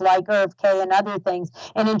retroviruses like ERV-K and other things,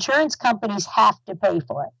 and insurance companies have to pay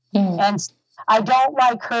for it. And I don't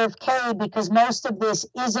like ERV-K because most of this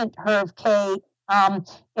isn't ERV-K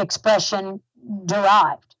expression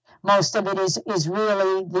derived. Most of it is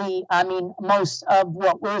really most of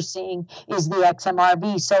what we're seeing is the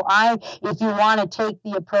XMRV. So if you want to take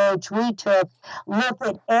the approach we took, look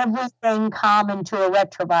at everything common to a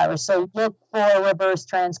retrovirus. So look for reverse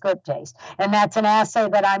transcriptase. And that's an assay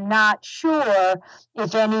that I'm not sure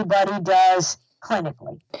if anybody does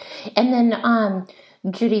clinically. And then,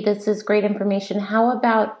 Judy, this is great information. How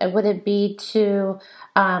about, would it be too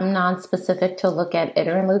non-specific to look at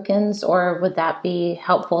interleukins, or would that be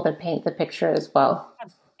helpful to paint the picture as well?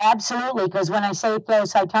 Absolutely, because when I say flow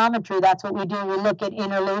cytometry, that's what we do. We look at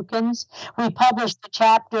interleukins. We published a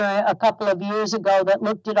chapter a couple of years ago that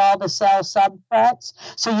looked at all the cell subsets,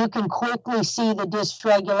 so you can quickly see the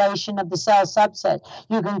dysregulation of the cell subset.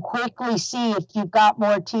 You can quickly see if you've got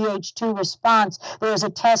more Th2 response. There's a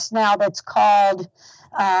test now that's called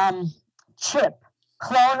CHIP,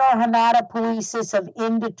 clonal hematopoiesis of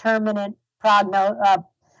indeterminate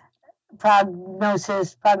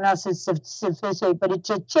prognosis sufficient, but it's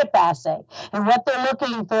a chip assay. And what they're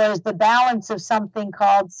looking for is the balance of something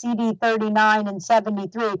called CD39 and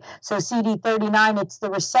 73. So CD39, it's the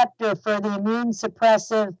receptor for the immune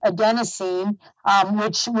suppressive adenosine,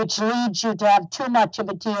 which leads you to have too much of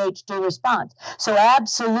a Th2 response. So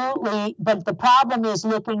absolutely, but the problem is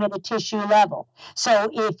looking at a tissue level. So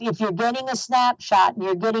if you're getting a snapshot and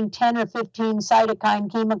you're getting 10 or 15 cytokine,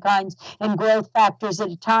 chemokines, and growth factors at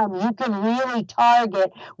a time, you can really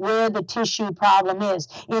target where the tissue problem is.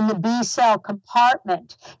 In the B cell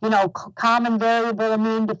compartment, common variable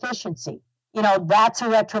immune deficiency. That's a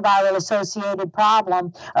retroviral associated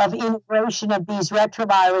problem of integration of these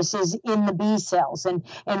retroviruses in the B cells. And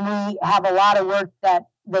we have a lot of work that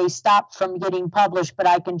they stopped from getting published, but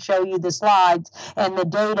I can show you the slides and the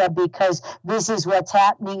data, because this is what's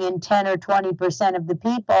happening in 10 or 20% of the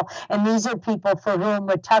people. And these are people for whom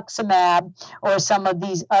rituximab or some of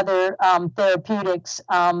these other therapeutics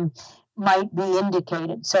might be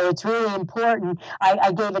indicated. So it's really important.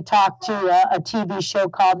 I gave a talk to a TV show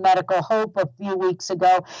called Medical Hope a few weeks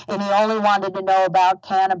ago, and he only wanted to know about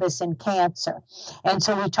cannabis and cancer. And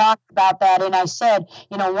so we talked about that, and I said,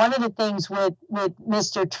 one of the things with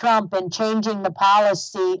Mr. Trump and changing the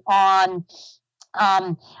policy on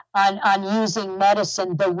using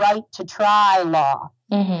medicine, the right to try law.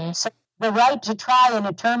 Mm-hmm. So the right to try in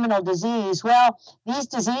a terminal disease, well, these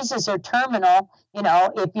diseases are terminal.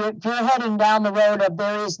 If you're heading down the road of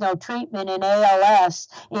there is no treatment in ALS,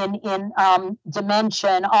 in dementia,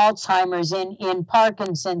 and Alzheimer's, in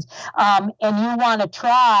Parkinson's, and you want to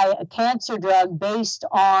try a cancer drug based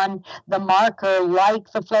on the marker,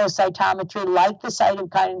 like the flow cytometry, like the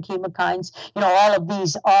cytokine and chemokines, all of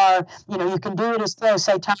these are, you can do it as flow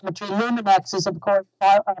cytometry. Luminex is, of course,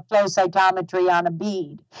 flow cytometry on a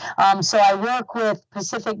bead. So I work with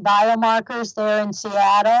Pacific Biomarkers there in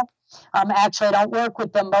Seattle. Actually, I don't work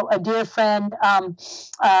with them, but a dear friend,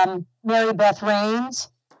 Mary Beth Rains,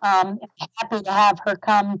 happy to have her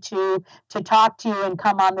come to talk to you and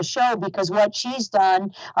come on the show, because what she's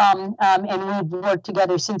done, and we've worked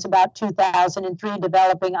together since about 2003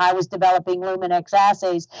 I was developing Luminex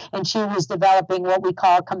assays, and she was developing what we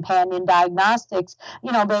call companion diagnostics,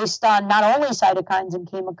 based on not only cytokines and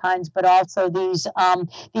chemokines, but also these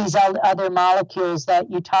other molecules that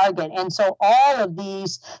you target. And so all of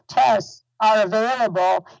these tests are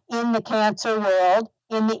available in the cancer world,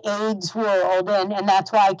 in the AIDS world, and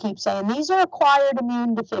that's why I keep saying these are acquired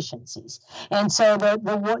immune deficiencies. And so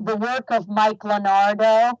the work of Mike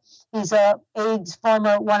Leonardo, he's one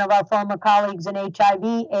of our former colleagues in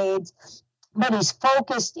HIV AIDS, but he's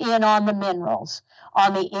focused in on the minerals,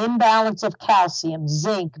 on the imbalance of calcium,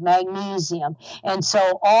 zinc, magnesium. And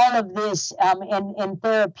so all of this, and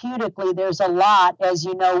therapeutically, there's a lot, as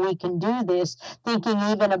you know, we can do this, thinking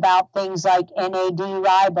even about things like NAD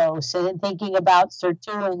ribose, and thinking about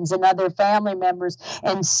sirtuins and other family members,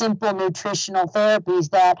 and simple nutritional therapies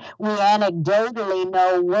that we anecdotally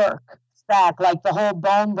know work. Like the whole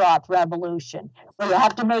bone broth revolution, where you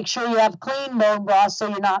have to make sure you have clean bone broth so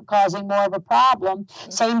you're not causing more of a problem.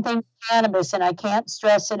 Same thing with cannabis, and I can't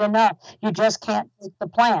stress it enough. You just can't take the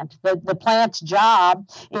plant. The plant's job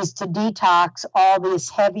is to detox all these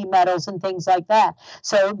heavy metals and things like that.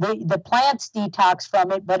 So the plant's detox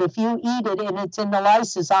from it, but if you eat it and it's in the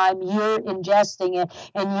lysozyme, you're ingesting it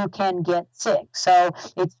and you can get sick. So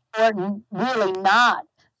it's important really not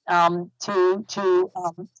to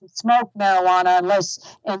smoke marijuana unless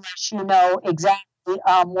you know exactly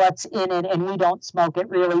what's in it, and we don't smoke it,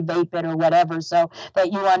 really vape it or whatever, so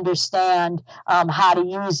that you understand how to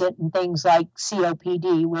use it, and things like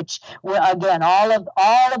COPD, which again, all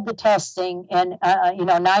of the testing, and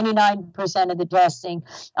 99% of the testing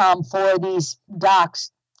for these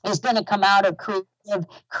docs is going to come out of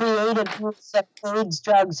creative use of AIDS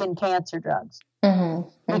drugs and cancer drugs. Mm-hmm.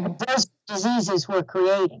 Because those diseases we're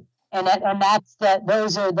creating, and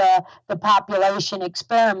those are the population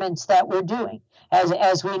experiments that we're doing.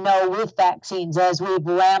 As we know with vaccines, as we've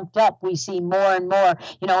ramped up, we see more and more,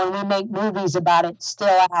 and we make movies about it,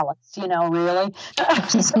 still Alice, really.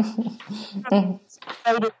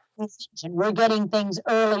 And we're getting things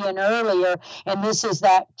early and earlier, and this is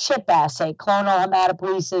that chip assay, clonal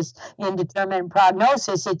hematopoiesis indeterminate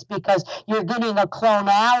prognosis. It's because you're getting a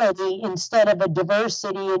clonality instead of a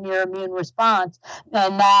diversity in your immune response,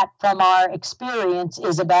 and that, from our experience,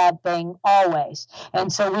 is a bad thing always.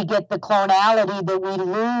 And so we get the clonality, that we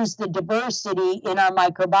lose the diversity in our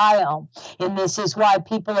microbiome, and this is why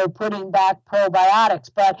people are putting back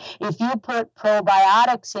probiotics. But if you put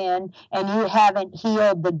probiotics in and you haven't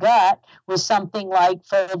healed the gut with something like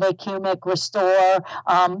Fulvic, Restore,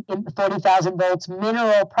 40,000 volts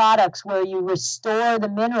mineral products where you restore the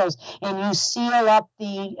minerals and you seal up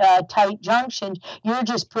the tight junctions, you're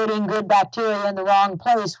just putting good bacteria in the wrong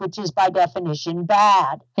place, which is by definition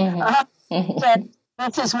bad.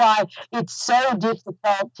 This is why it's so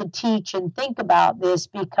difficult to teach and think about this,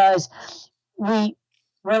 because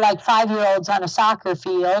we're like 5-year-olds on a soccer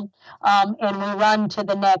field, and we run to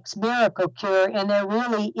the next miracle cure, and there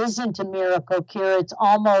really isn't a miracle cure. It's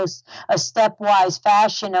almost a stepwise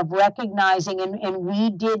fashion of recognizing, and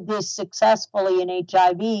we did this successfully in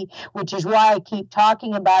HIV, which is why I keep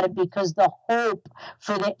talking about it, because the hope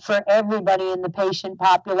for everybody in the patient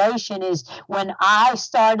population is, when I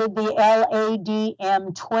started the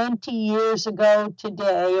LADM 20 years ago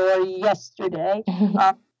today, or yesterday,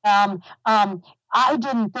 I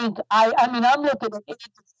didn't think, I'm looking at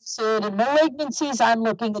cancer and malignancies. I'm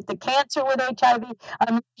looking at the cancer with HIV.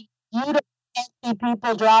 I'm looking at beautiful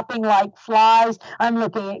people dropping like flies. I'm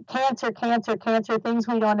looking at cancer, things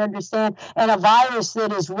we don't understand, and a virus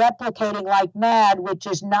that is replicating like mad, which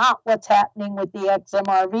is not what's happening with the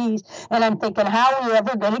XMRVs. And I'm thinking, how are we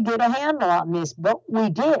ever going to get a handle on this? But we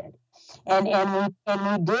did. And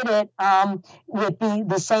we did it with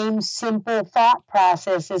the same simple thought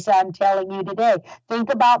process as I'm telling you today.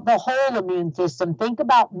 Think about the whole immune system. Think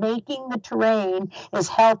about making the terrain as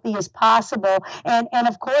healthy as possible. And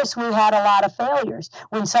of course, we had a lot of failures.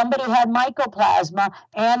 When somebody had mycoplasma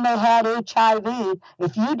and they had HIV,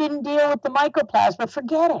 if you didn't deal with the mycoplasma,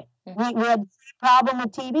 forget it. We had problem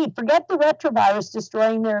with TB. Forget the retrovirus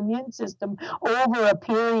destroying their immune system over a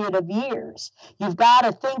period of years. You've got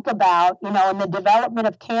to think about, in the development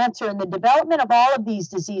of cancer and the development of all of these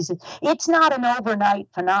diseases, it's not an overnight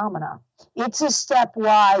phenomenon. It's a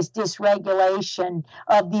stepwise dysregulation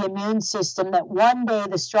of the immune system that one day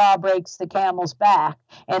the straw breaks the camel's back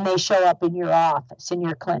and they show up in your office, in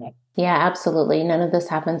your clinic. Yeah, absolutely. None of this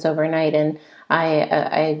happens overnight, and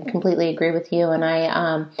I completely agree with you. And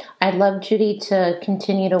I'd love, Judy, to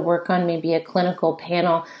continue to work on maybe a clinical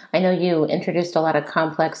panel. I know you introduced a lot of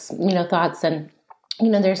complex, thoughts, and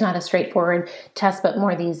there's not a straightforward test, but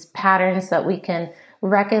more these patterns that we can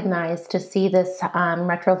recognize to see this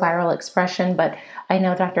retroviral expression. But I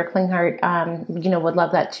know Dr. Klinghardt, would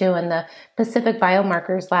love that too. And the Pacific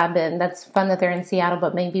Biomarkers Lab, and that's fun that they're in Seattle,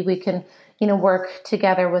 but maybe we can work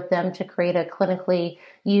together with them to create a clinically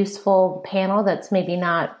useful panel that's maybe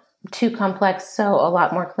not too complex, so a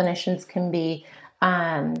lot more clinicians can be,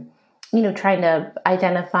 trying to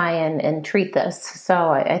identify and treat this. So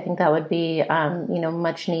I think that would be,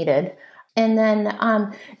 much needed. And then,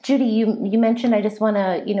 Judy, you mentioned, I just want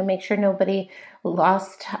to, make sure nobody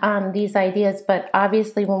lost these ideas, but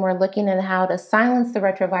obviously when we're looking at how to silence the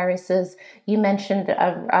retroviruses, you mentioned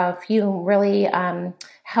a few really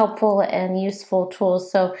helpful and useful tools.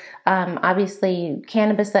 So obviously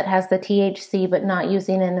cannabis that has the THC, but not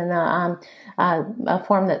using it in a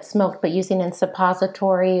form that's smoked, but using in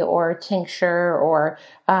suppository or tincture or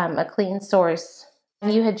a clean source.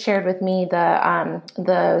 You had shared with me the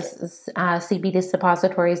CBD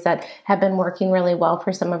suppositories that have been working really well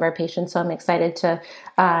for some of our patients, so I'm excited to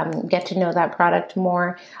get to know that product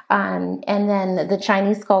more. And then the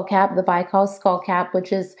Chinese skull cap, the Baikal skull cap,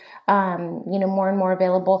 which is more and more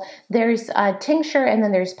available. There's tincture, and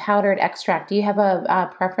then there's powdered extract. Do you have a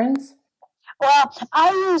preference? Well, I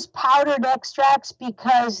use powdered extracts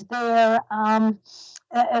because they're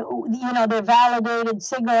they're validated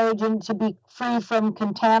single agent to be free from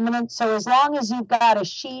contaminants. So as long as you've got a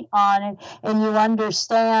sheet on it and you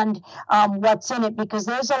understand what's in it, because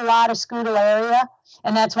there's a lot of Scutellaria,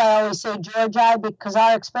 and that's why I always say Georgi, because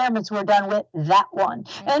our experiments were done with that one.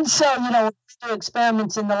 And so, we do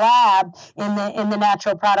experiments in the lab, in the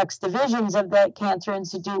natural products divisions of the Cancer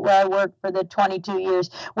Institute where I worked for the 22 years.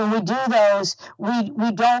 When we do those,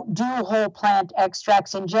 we don't do whole plant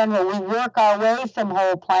extracts in general. We work our way from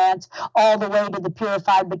whole plants all the way to the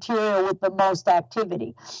purified material with the most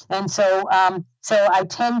activity. And so I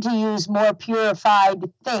tend to use more purified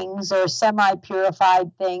things or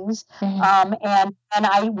semi-purified things. Mm-hmm.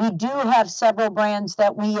 And we do have several brands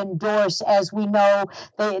that we endorse, as we know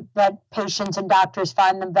that patients and doctors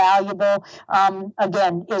find them valuable.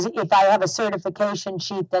 Again, if I have a certification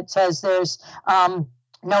sheet that says there's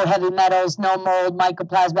no heavy metals, no mold,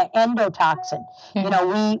 mycoplasma, endotoxin.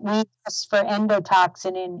 Mm-hmm. We test for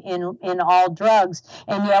endotoxin in all drugs,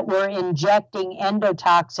 and yet we're injecting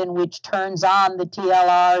endotoxin, which turns on the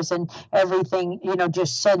TLRs and everything,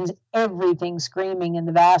 just sends everything screaming, and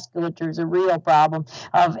the vasculature is a real problem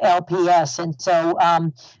of LPS. And so,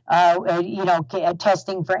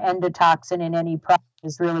 testing for endotoxin in any product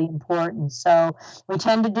is really important. So we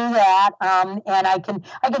tend to do that, and I can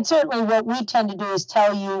certainly, what we tend to do is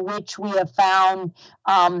tell you which we have found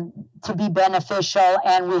to be beneficial,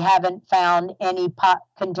 and we haven't found any pot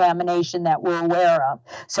contamination that we're aware of.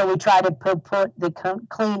 So we try to put the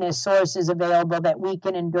cleanest sources available that we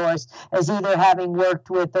can endorse as either having worked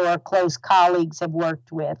with or close colleagues have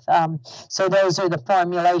worked with. So those are the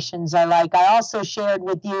formulations I like. I also shared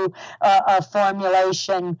with you a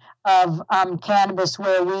formulation of cannabis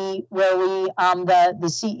where the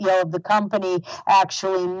CEO of the company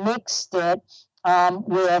actually mixed it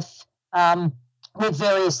with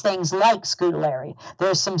various things like Scutellaria.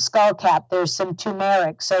 There's some skullcap, there's some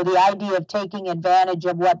turmeric. So the idea of taking advantage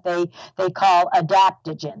of what they call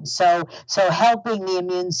adaptogens. So helping the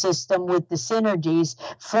immune system with the synergies,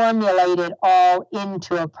 formulate it all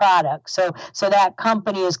into a product. So that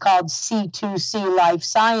company is called C2C Life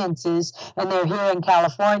Sciences, and they're here in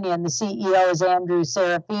California, and the CEO is Andrew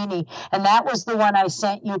Serafini. And that was the one I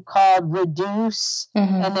sent you called Reduce,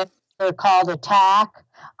 and they're called Attack.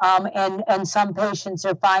 And some patients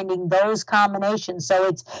are finding those combinations. So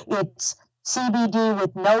it's CBD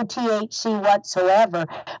with no THC whatsoever,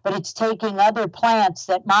 but it's taking other plants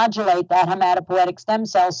that modulate that hematopoietic stem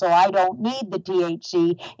cell, so I don't need the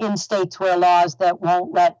THC in states where laws that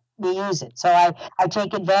won't let me use it. So I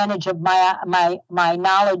take advantage of my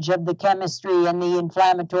knowledge of the chemistry and the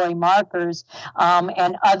inflammatory markers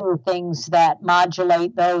and other things that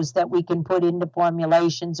modulate those that we can put into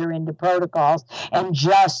formulations or into protocols, and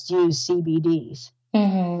just use CBDs.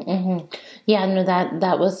 Yeah, no,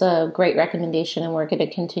 that was a great recommendation, and we're going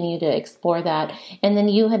to continue to explore that. And then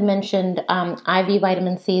you had mentioned IV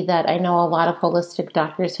vitamin C that I know a lot of holistic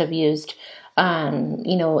doctors have used.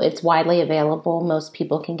 It's widely available. Most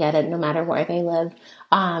people can get it no matter where they live.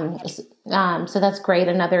 So that's great.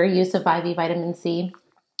 Another use of IV vitamin C.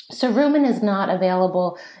 Cerumen is not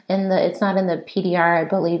available it's not in the PDR, I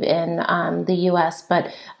believe, in the U.S.,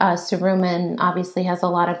 but cerumen obviously has a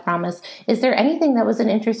lot of promise. Is there anything that was an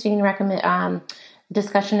interesting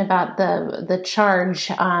discussion about the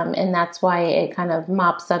charge, and that's why it kind of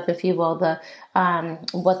mops up, if you will,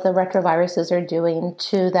 what the retroviruses are doing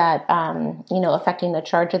to that, affecting the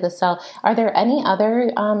charge of the cell. Are there any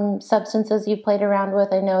other substances you've played around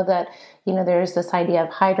with? I know that, there's this idea of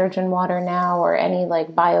hydrogen water now, or any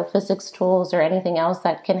like biophysics tools or anything else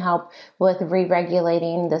that can help with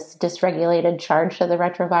re-regulating this dysregulated charge that the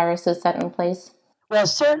retroviruses set in place. Well,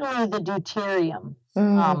 certainly the deuterium.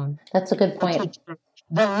 That's a good point.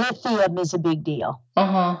 The lithium is a big deal.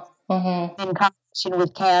 In combination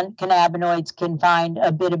with cannabinoids can find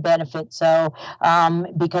a bit of benefit. So,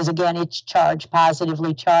 because again, it's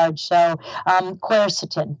positively charged. So,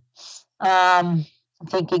 quercetin. I'm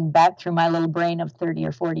thinking back through my little brain of 30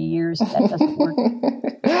 or 40 years. That doesn't work.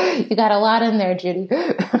 You got a lot in there, Judy.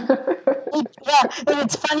 Yeah, and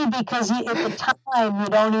it's funny because at the time you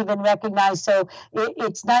don't even recognize. So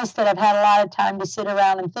it's nice that I've had a lot of time to sit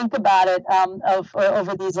around and think about it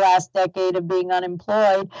over these last decade of being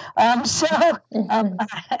unemployed. Unemployable,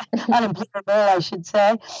 I should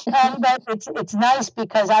say. But it's nice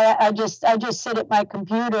because I just sit at my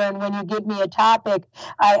computer, and when you give me a topic,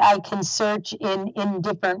 I can search in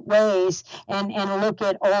different ways and look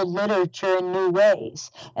at old literature in new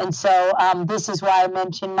ways. And so this is why I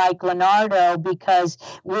mentioned Mike Leonardo, because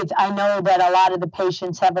I know that a lot of the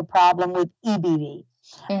patients have a problem with EBV.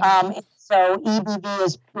 So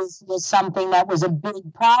EBV was something that was a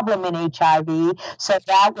big problem in HIV. So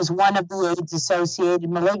that was one of the AIDS-associated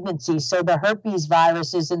malignancies. So the herpes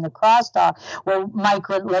viruses and the crosstalk, where Mike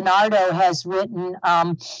Leonardo has written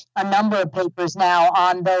a number of papers now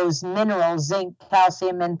on those minerals, zinc,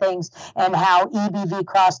 calcium, and things, and how EBV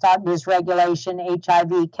crosstalk dysregulation,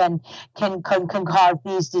 HIV can cause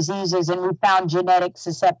these diseases. And we found genetic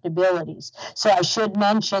susceptibilities. So I should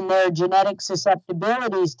mention there are genetic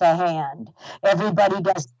susceptibilities to hand. Everybody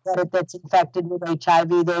doesn't get it that's infected with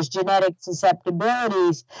HIV. There's genetic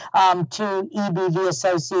susceptibilities to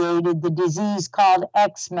EBV-associated, the disease called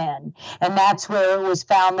X-Men. And that's where it was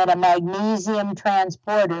found that a magnesium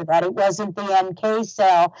transporter, that it wasn't the NK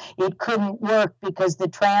cell, it couldn't work because the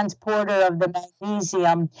transporter of the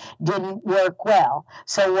magnesium didn't work well.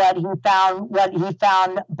 So what he found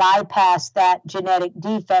bypassed that genetic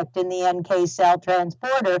defect in the NK cell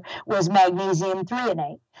transporter was magnesium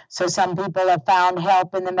threonate. So some people have found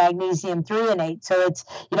help in the magnesium threonate. So it's,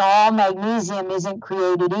 all magnesium isn't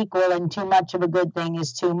created equal, and too much of a good thing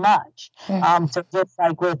is too much. So just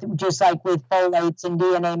like with folates and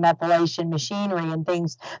DNA methylation machinery and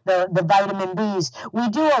things, the vitamin Bs, we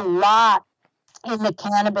do a lot in the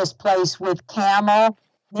cannabis place with camel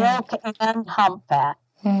milk and hump fat.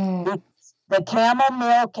 the camel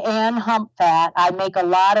milk and hump fat. I make a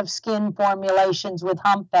lot of skin formulations with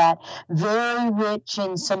hump fat, very rich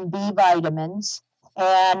in some B vitamins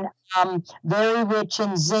and very rich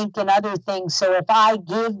in zinc and other things. So if I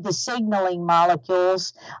give the signaling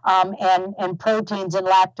molecules and proteins and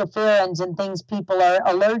lactoferrins and things people are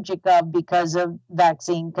allergic of because of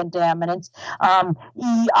vaccine contaminants, I'll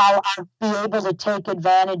be able to take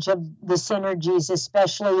advantage of the synergies,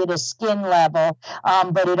 especially at a skin level.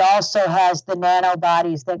 But it also has the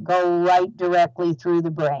nanobodies that go right directly through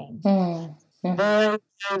the brain. Mm-hmm. Very,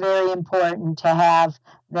 very, very important to have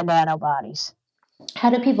the nanobodies.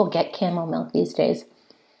 How do people get camel milk these days?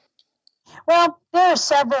 Well, there are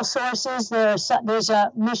several sources. There's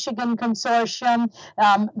a Michigan consortium.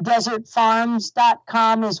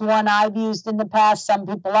 Desertfarms.com is one I've used in the past. Some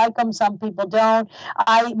people like them, some people don't.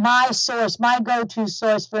 My go-to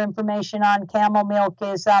source for information on camel milk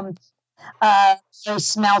is Ray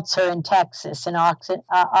Smeltzer in Texas, in Austin,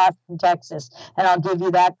 Texas, and I'll give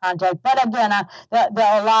you that contact. But again, a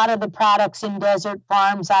lot of the products in Desert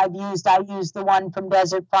Farms I use the one from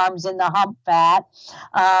Desert Farms in the hump fat,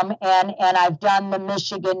 and I've done the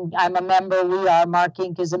Michigan. I'm a member. Mark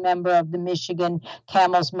Inc. is a member of the Michigan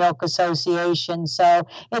Camel's Milk Association. So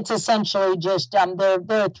it's essentially just there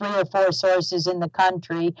are 3 or 4 sources in the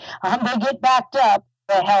country. They get backed up.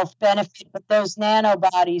 The health benefit, but those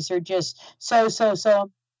nanobodies are just so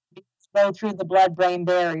go through the blood-brain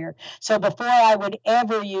barrier. So before I would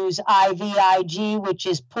ever use IVIG, which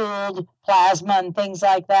is pooled plasma and things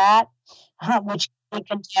like that, which can be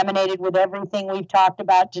contaminated with everything we've talked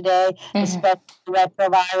about today, especially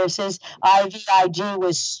retroviruses. IVIG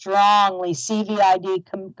was strongly CVID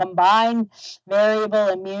combined variable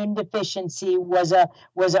immune deficiency was a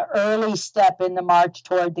early step in the march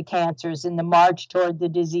toward the cancers, in the march toward the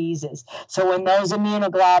diseases. So when those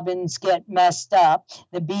immunoglobulins get messed up,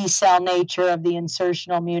 the B cell nature of the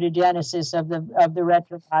insertional mutagenesis of the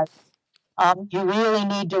retrovirus, you really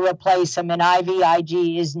need to replace them, and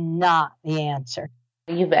IVIG is not the answer.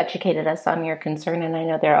 You've educated us on your concern, and I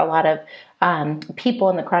know there are a lot of people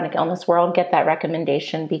in the chronic illness world get that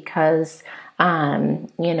recommendation because, not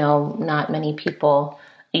many people,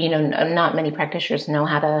 not many practitioners know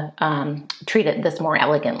how to treat it this more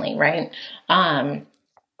elegantly, right? Well,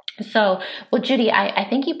 Judy, I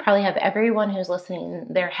think you probably have everyone who's listening,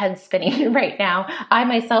 their heads spinning right now. I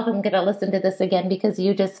myself am going to listen to this again because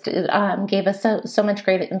you just gave us so much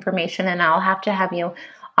great information, and I'll have to have you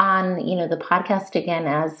on, the podcast again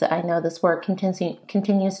as I know this work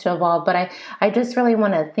continues to evolve. But I just really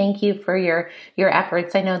want to thank you for your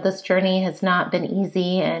efforts. I know this journey has not been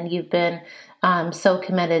easy, and you've been so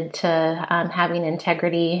committed to having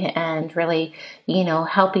integrity and really,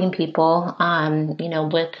 helping people,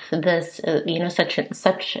 with this,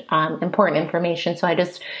 such important information. So I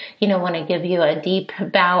just, want to give you a deep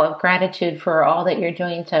bow of gratitude for all that you're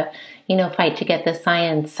doing to, fight to get this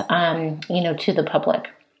science, to the public.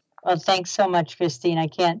 Well, thanks so much, Christine. I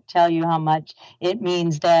can't tell you how much it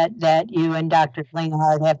means that you and Dr.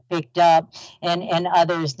 Klinghardt have picked up and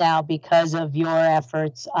others now because of your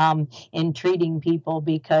efforts in treating people,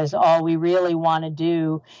 because all we really want to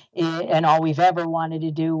do and all we've ever wanted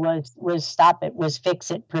to do was stop it, was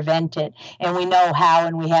fix it, prevent it. And we know how,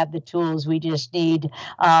 and we have the tools. We just need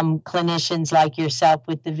clinicians like yourself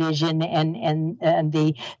with the vision and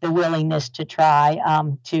the willingness to try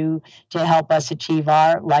to help us achieve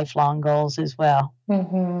our lifelong goals as well.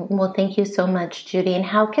 Mm-hmm. Well, thank you so much, Judy. And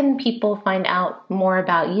how can people find out more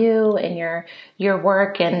about you and your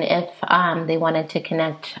work, and if they wanted to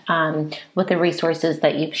connect with the resources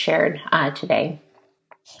that you've shared today?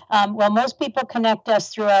 Well, most people connect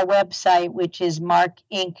us through our website, which is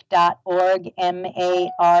markinc.org,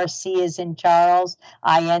 MARC is in Charles,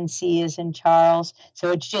 INC is in Charles.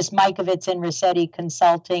 So it's just Mikovits and Rossetti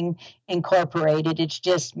Consulting Incorporated. It's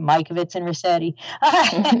just Mikovits and Rossetti.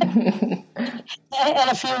 And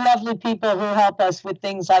a few lovely people who help us with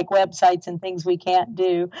things like websites and things we can't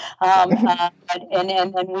do. And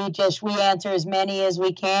we answer as many as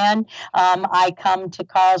we can. I come to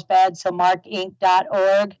Carlsbad, so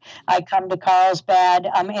markinc.org. I come to Carlsbad,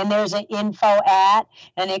 and there's an info at,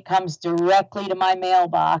 and it comes directly to my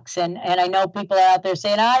mailbox. And I know people are out there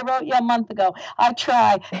saying, I wrote you a month ago. I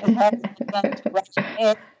try.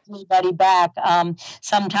 anybody back.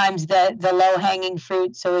 Sometimes the low-hanging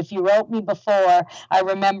fruit. So if you wrote me before, I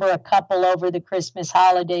remember a couple over the Christmas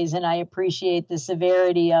holidays, and I appreciate the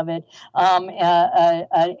severity of it.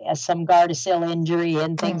 Some Gardasil injury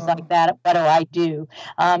and things like that. What do I do?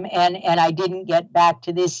 And I didn't get back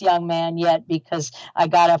to this young man yet because I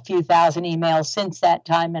got a few thousand emails since that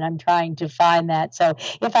time, and I'm trying to find that. So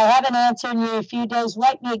if I haven't answered you in a few days,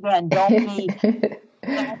 write me again. Don't be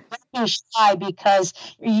shy, because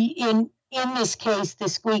in this case, the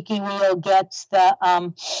squeaky wheel gets the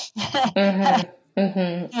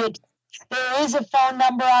There is a phone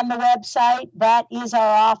number on the website. That is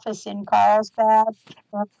our office in Carlsbad.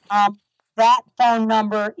 That phone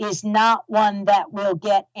number is not one that will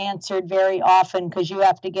get answered very often, because you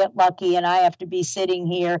have to get lucky, and I have to be sitting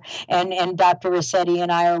here, and Dr. Rossetti and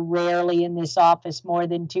I are rarely in this office more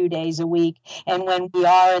than 2 days a week. And when we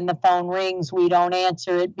are and the phone rings, we don't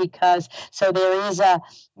answer it, because there is a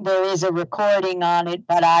recording on it,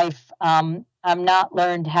 but I'm not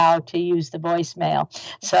learned how to use the voicemail.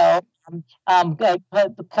 So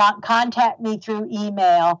contact me through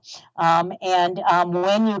email.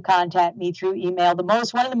 When you contact me through email,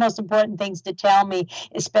 one of the most important things to tell me,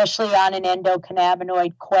 especially on an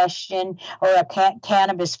endocannabinoid question or a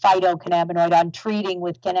cannabis phytocannabinoid on treating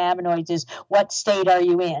with cannabinoids, is what state are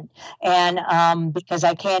you in? And because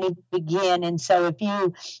I can't even begin. And so if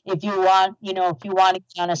you want to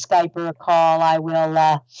get on a Skype or a call, I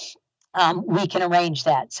will. We can arrange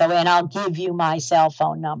that. And I'll give you my cell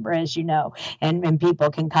phone number, as you know, and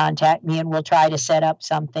people can contact me, and we'll try to set up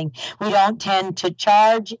something. We don't tend to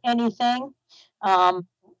charge anything.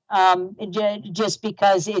 Just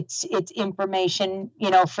because it's information,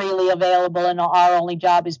 freely available, and our only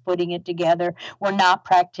job is putting it together. We're not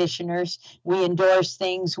practitioners. We endorse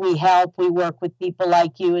things. We help. We work with people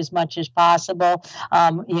like you as much as possible.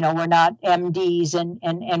 We're not MDs, and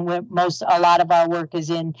a lot of our work is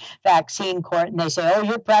in vaccine court, and they say, "Oh,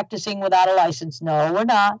 you're practicing without a license." No, we're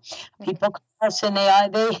not. People call us, and they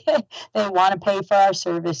want to pay for our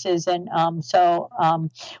services, and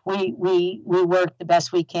we work the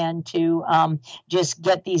best we can to just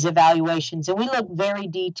get these evaluations, and we look very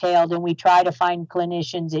detailed, and we try to find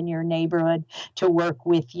clinicians in your neighborhood to work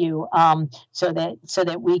with you, so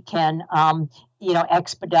that we can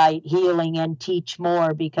expedite healing and teach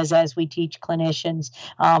more, because as we teach clinicians,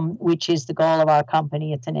 which is the goal of our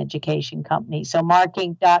company, it's an education company. So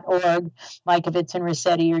markinc.org, Mikovits and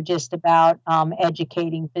Rossetti are just about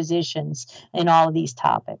educating physicians in all of these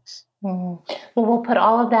topics. Well, we'll put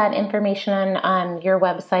all of that information on your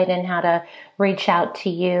website and how to reach out to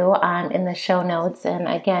you in the show notes. And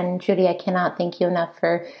again, Judy, I cannot thank you enough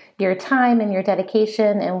for your time and your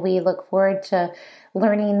dedication. And we look forward to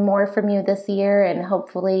learning more from you this year, and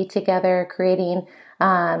hopefully together creating,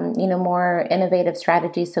 more innovative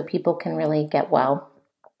strategies so people can really get well.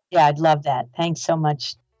 Yeah, I'd love that. Thanks so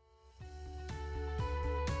much.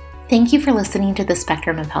 Thank you for listening to the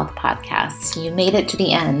Spectrum of Health podcast. You made it to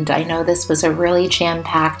the end. I know this was a really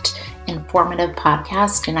jam-packed, informative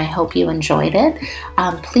podcast, and I hope you enjoyed it.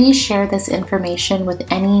 Please share this information with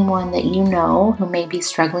anyone that you know who may be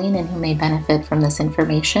struggling and who may benefit from this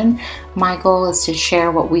information. My goal is to share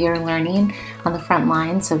what we are learning on the front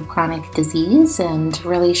lines of chronic disease and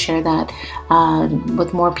really share that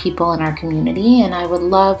with more people in our community. And I would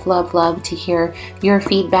love, love, love to hear your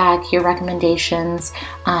feedback, your recommendations,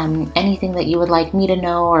 anything that you would like me to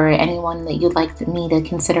know, or anyone that you'd like me to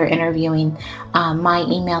consider interviewing. My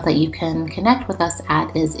email that you can connect with us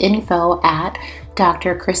at is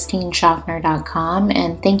info@drchristinenschaffner.com.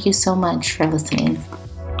 And thank you so much for listening.